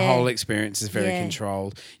 The whole experience is very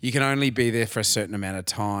controlled. You can only be there for a certain amount of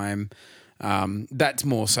time. That's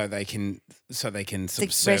more so they can sort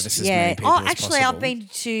of service as many people as actually, possible. I've been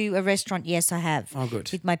to a restaurant. Yes, I have. Oh,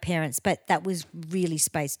 good. With my parents, but that was really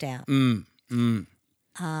spaced out.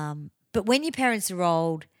 But when your parents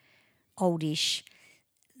are oldish,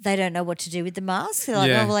 they don't know what to do with the masks. They're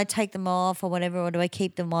like, will I take them off or whatever, or do I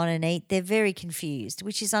keep them on and eat? They're very confused,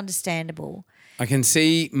 which is understandable. I can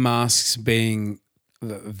see masks being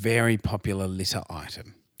a very popular litter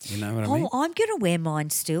item. You know what I mean? I'm going to wear mine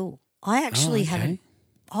still. I actually haven't.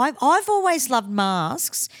 I've always loved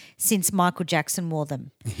masks since Michael Jackson wore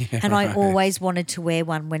them. And I always wanted to wear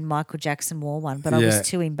one when Michael Jackson wore one, but I was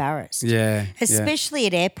too embarrassed. Yeah. Especially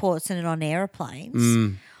at airports and on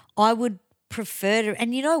airplanes. I would prefer to,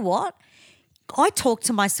 and you know what? I talk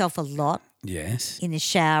to myself a lot. Yes. In the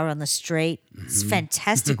shower, on the street. It's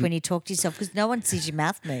fantastic when you talk to yourself because no one sees your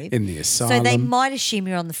mouth move. In the asylum. So they might assume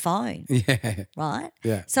you're on the phone. Yeah. Right?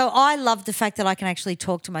 Yeah. So I love the fact that I can actually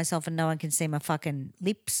talk to myself and no one can see my fucking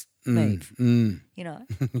lips move.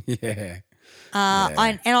 Yeah.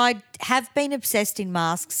 I have been obsessed in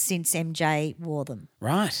masks since MJ wore them.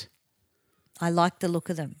 Right. I like the look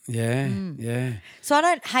of them. Yeah. Yeah. So I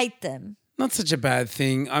don't hate them. Not such a bad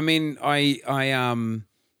thing. I mean, I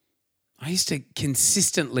used to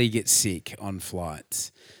consistently get sick on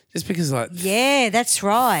flights just because yeah, that's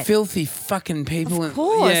right. Filthy fucking people. Of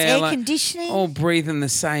course, air conditioning. All breathing the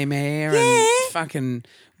same air and fucking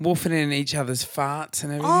woofing in each other's farts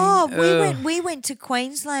and everything. Oh, we went to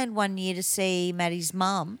Queensland one year to see Maddie's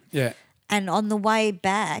mum. Yeah. And on the way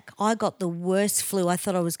back, I got the worst flu. I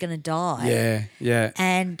thought I was going to die. Yeah, yeah.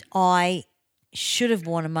 And I should have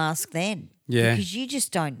worn a mask then. Yeah. Because you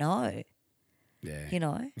just don't know. Yeah. You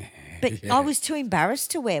know? But I was too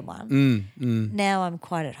embarrassed to wear one. Now I'm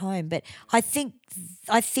quite at home. But I think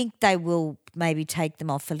they will maybe take them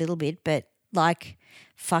off a little bit. But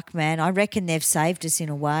fuck, man, I reckon they've saved us in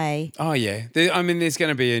a way. Oh, yeah. There's going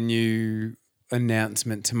to be a new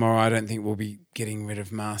announcement tomorrow. I don't think we'll be getting rid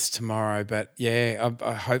of masks tomorrow. But, yeah,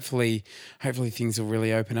 hopefully things will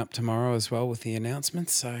really open up tomorrow as well with the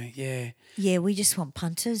announcements. So, yeah. Yeah, we just want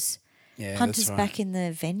punters. Yeah, punters that's right. back in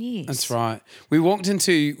the venues. That's right. We walked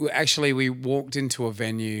into a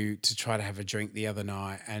venue to try to have a drink the other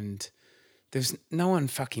night and there was no one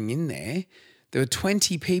fucking in there. There were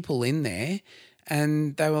 20 people in there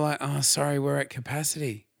and they were like, oh, sorry, we're at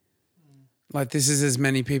capacity. Like, this is as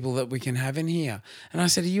many people that we can have in here. And I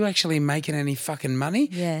said, are you actually making any fucking money?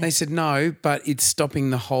 Yeah. They said, no, but it's stopping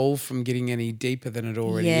the hole from getting any deeper than it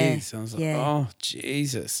already is. So I was like, oh,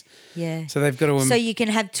 Jesus. Yeah. So they've got to... So you can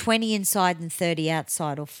have 20 inside and 30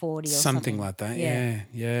 outside or 40 or something. Like that,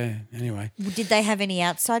 yeah. Anyway. Did they have any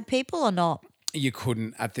outside people or not? You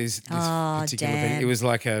couldn't at this particular damn. venue. It was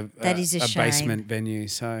like a shame. basement venue.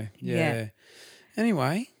 So, yeah.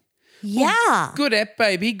 Anyway... Yeah. Good app,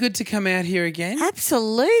 baby. Good to come out here again.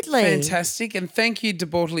 Absolutely. Fantastic. And thank you to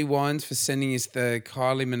Bortley Wines for sending us the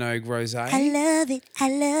Kylie Minogue Rosé. I love it. I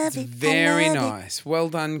love it. Very nice. Well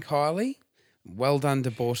done, Kylie. Well done to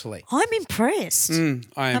Bortley. I'm impressed. I am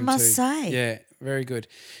I must too. say. Yeah, very good.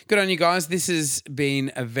 Good on you guys. This has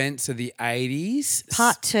been Events of the 80s.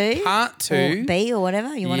 Part 2. Part 2. Or B or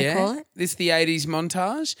whatever you want to call it. This is the 80s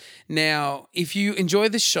montage. Now, if you enjoy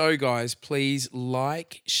the show, guys, please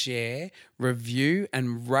like, share, review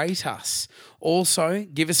and rate us. Also,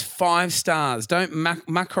 give us 5 stars. Don't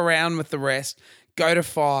muck around with the rest. Go to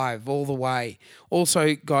 5 all the way.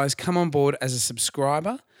 Also, guys, come on board as a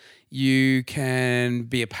subscriber. You can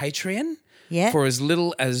be a Patreon for as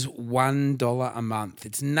little as $1 a month.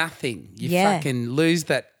 It's nothing. You fucking lose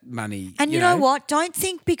that money. And you know what? Don't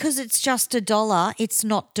think because it's just $1, it's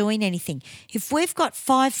not doing anything. If we've got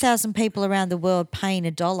 5,000 people around the world paying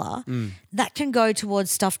 $1, that can go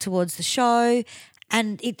towards stuff towards the show.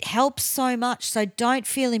 And it helps so much. So don't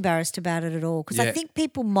feel embarrassed about it at all. Because I think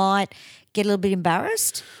people might get a little bit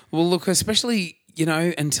embarrassed. Well, look, especially,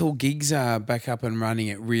 until gigs are back up and running,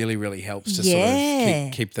 it really, really helps to sort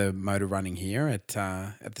of keep the motor running here at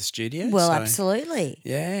the studio. Well, absolutely.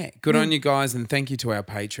 Yeah. Good on you guys, and thank you to our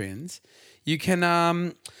Patreons. You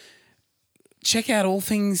can check out all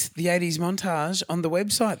things The 80s Montage on the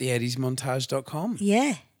website, the80smontage.com.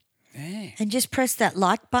 Yeah. Yeah. And just press that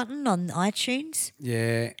like button on iTunes.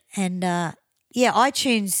 Yeah. And,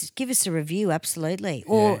 iTunes, give us a review, absolutely.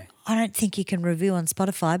 Or I don't think you can review on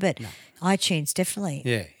Spotify, but iTunes, definitely.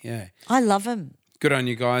 Yeah, yeah. I love them. Good on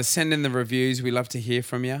you guys. Send in the reviews. We love to hear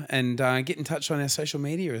from you. And get in touch on our social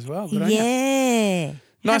media as well. Good on you. Yeah.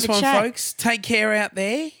 Nice one, folks. Take care out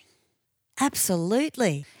there.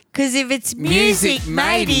 Absolutely. Because if it's music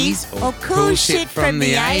mateys or cool shit from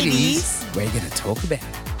the 80s, we're going to talk about it.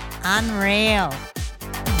 Unreal.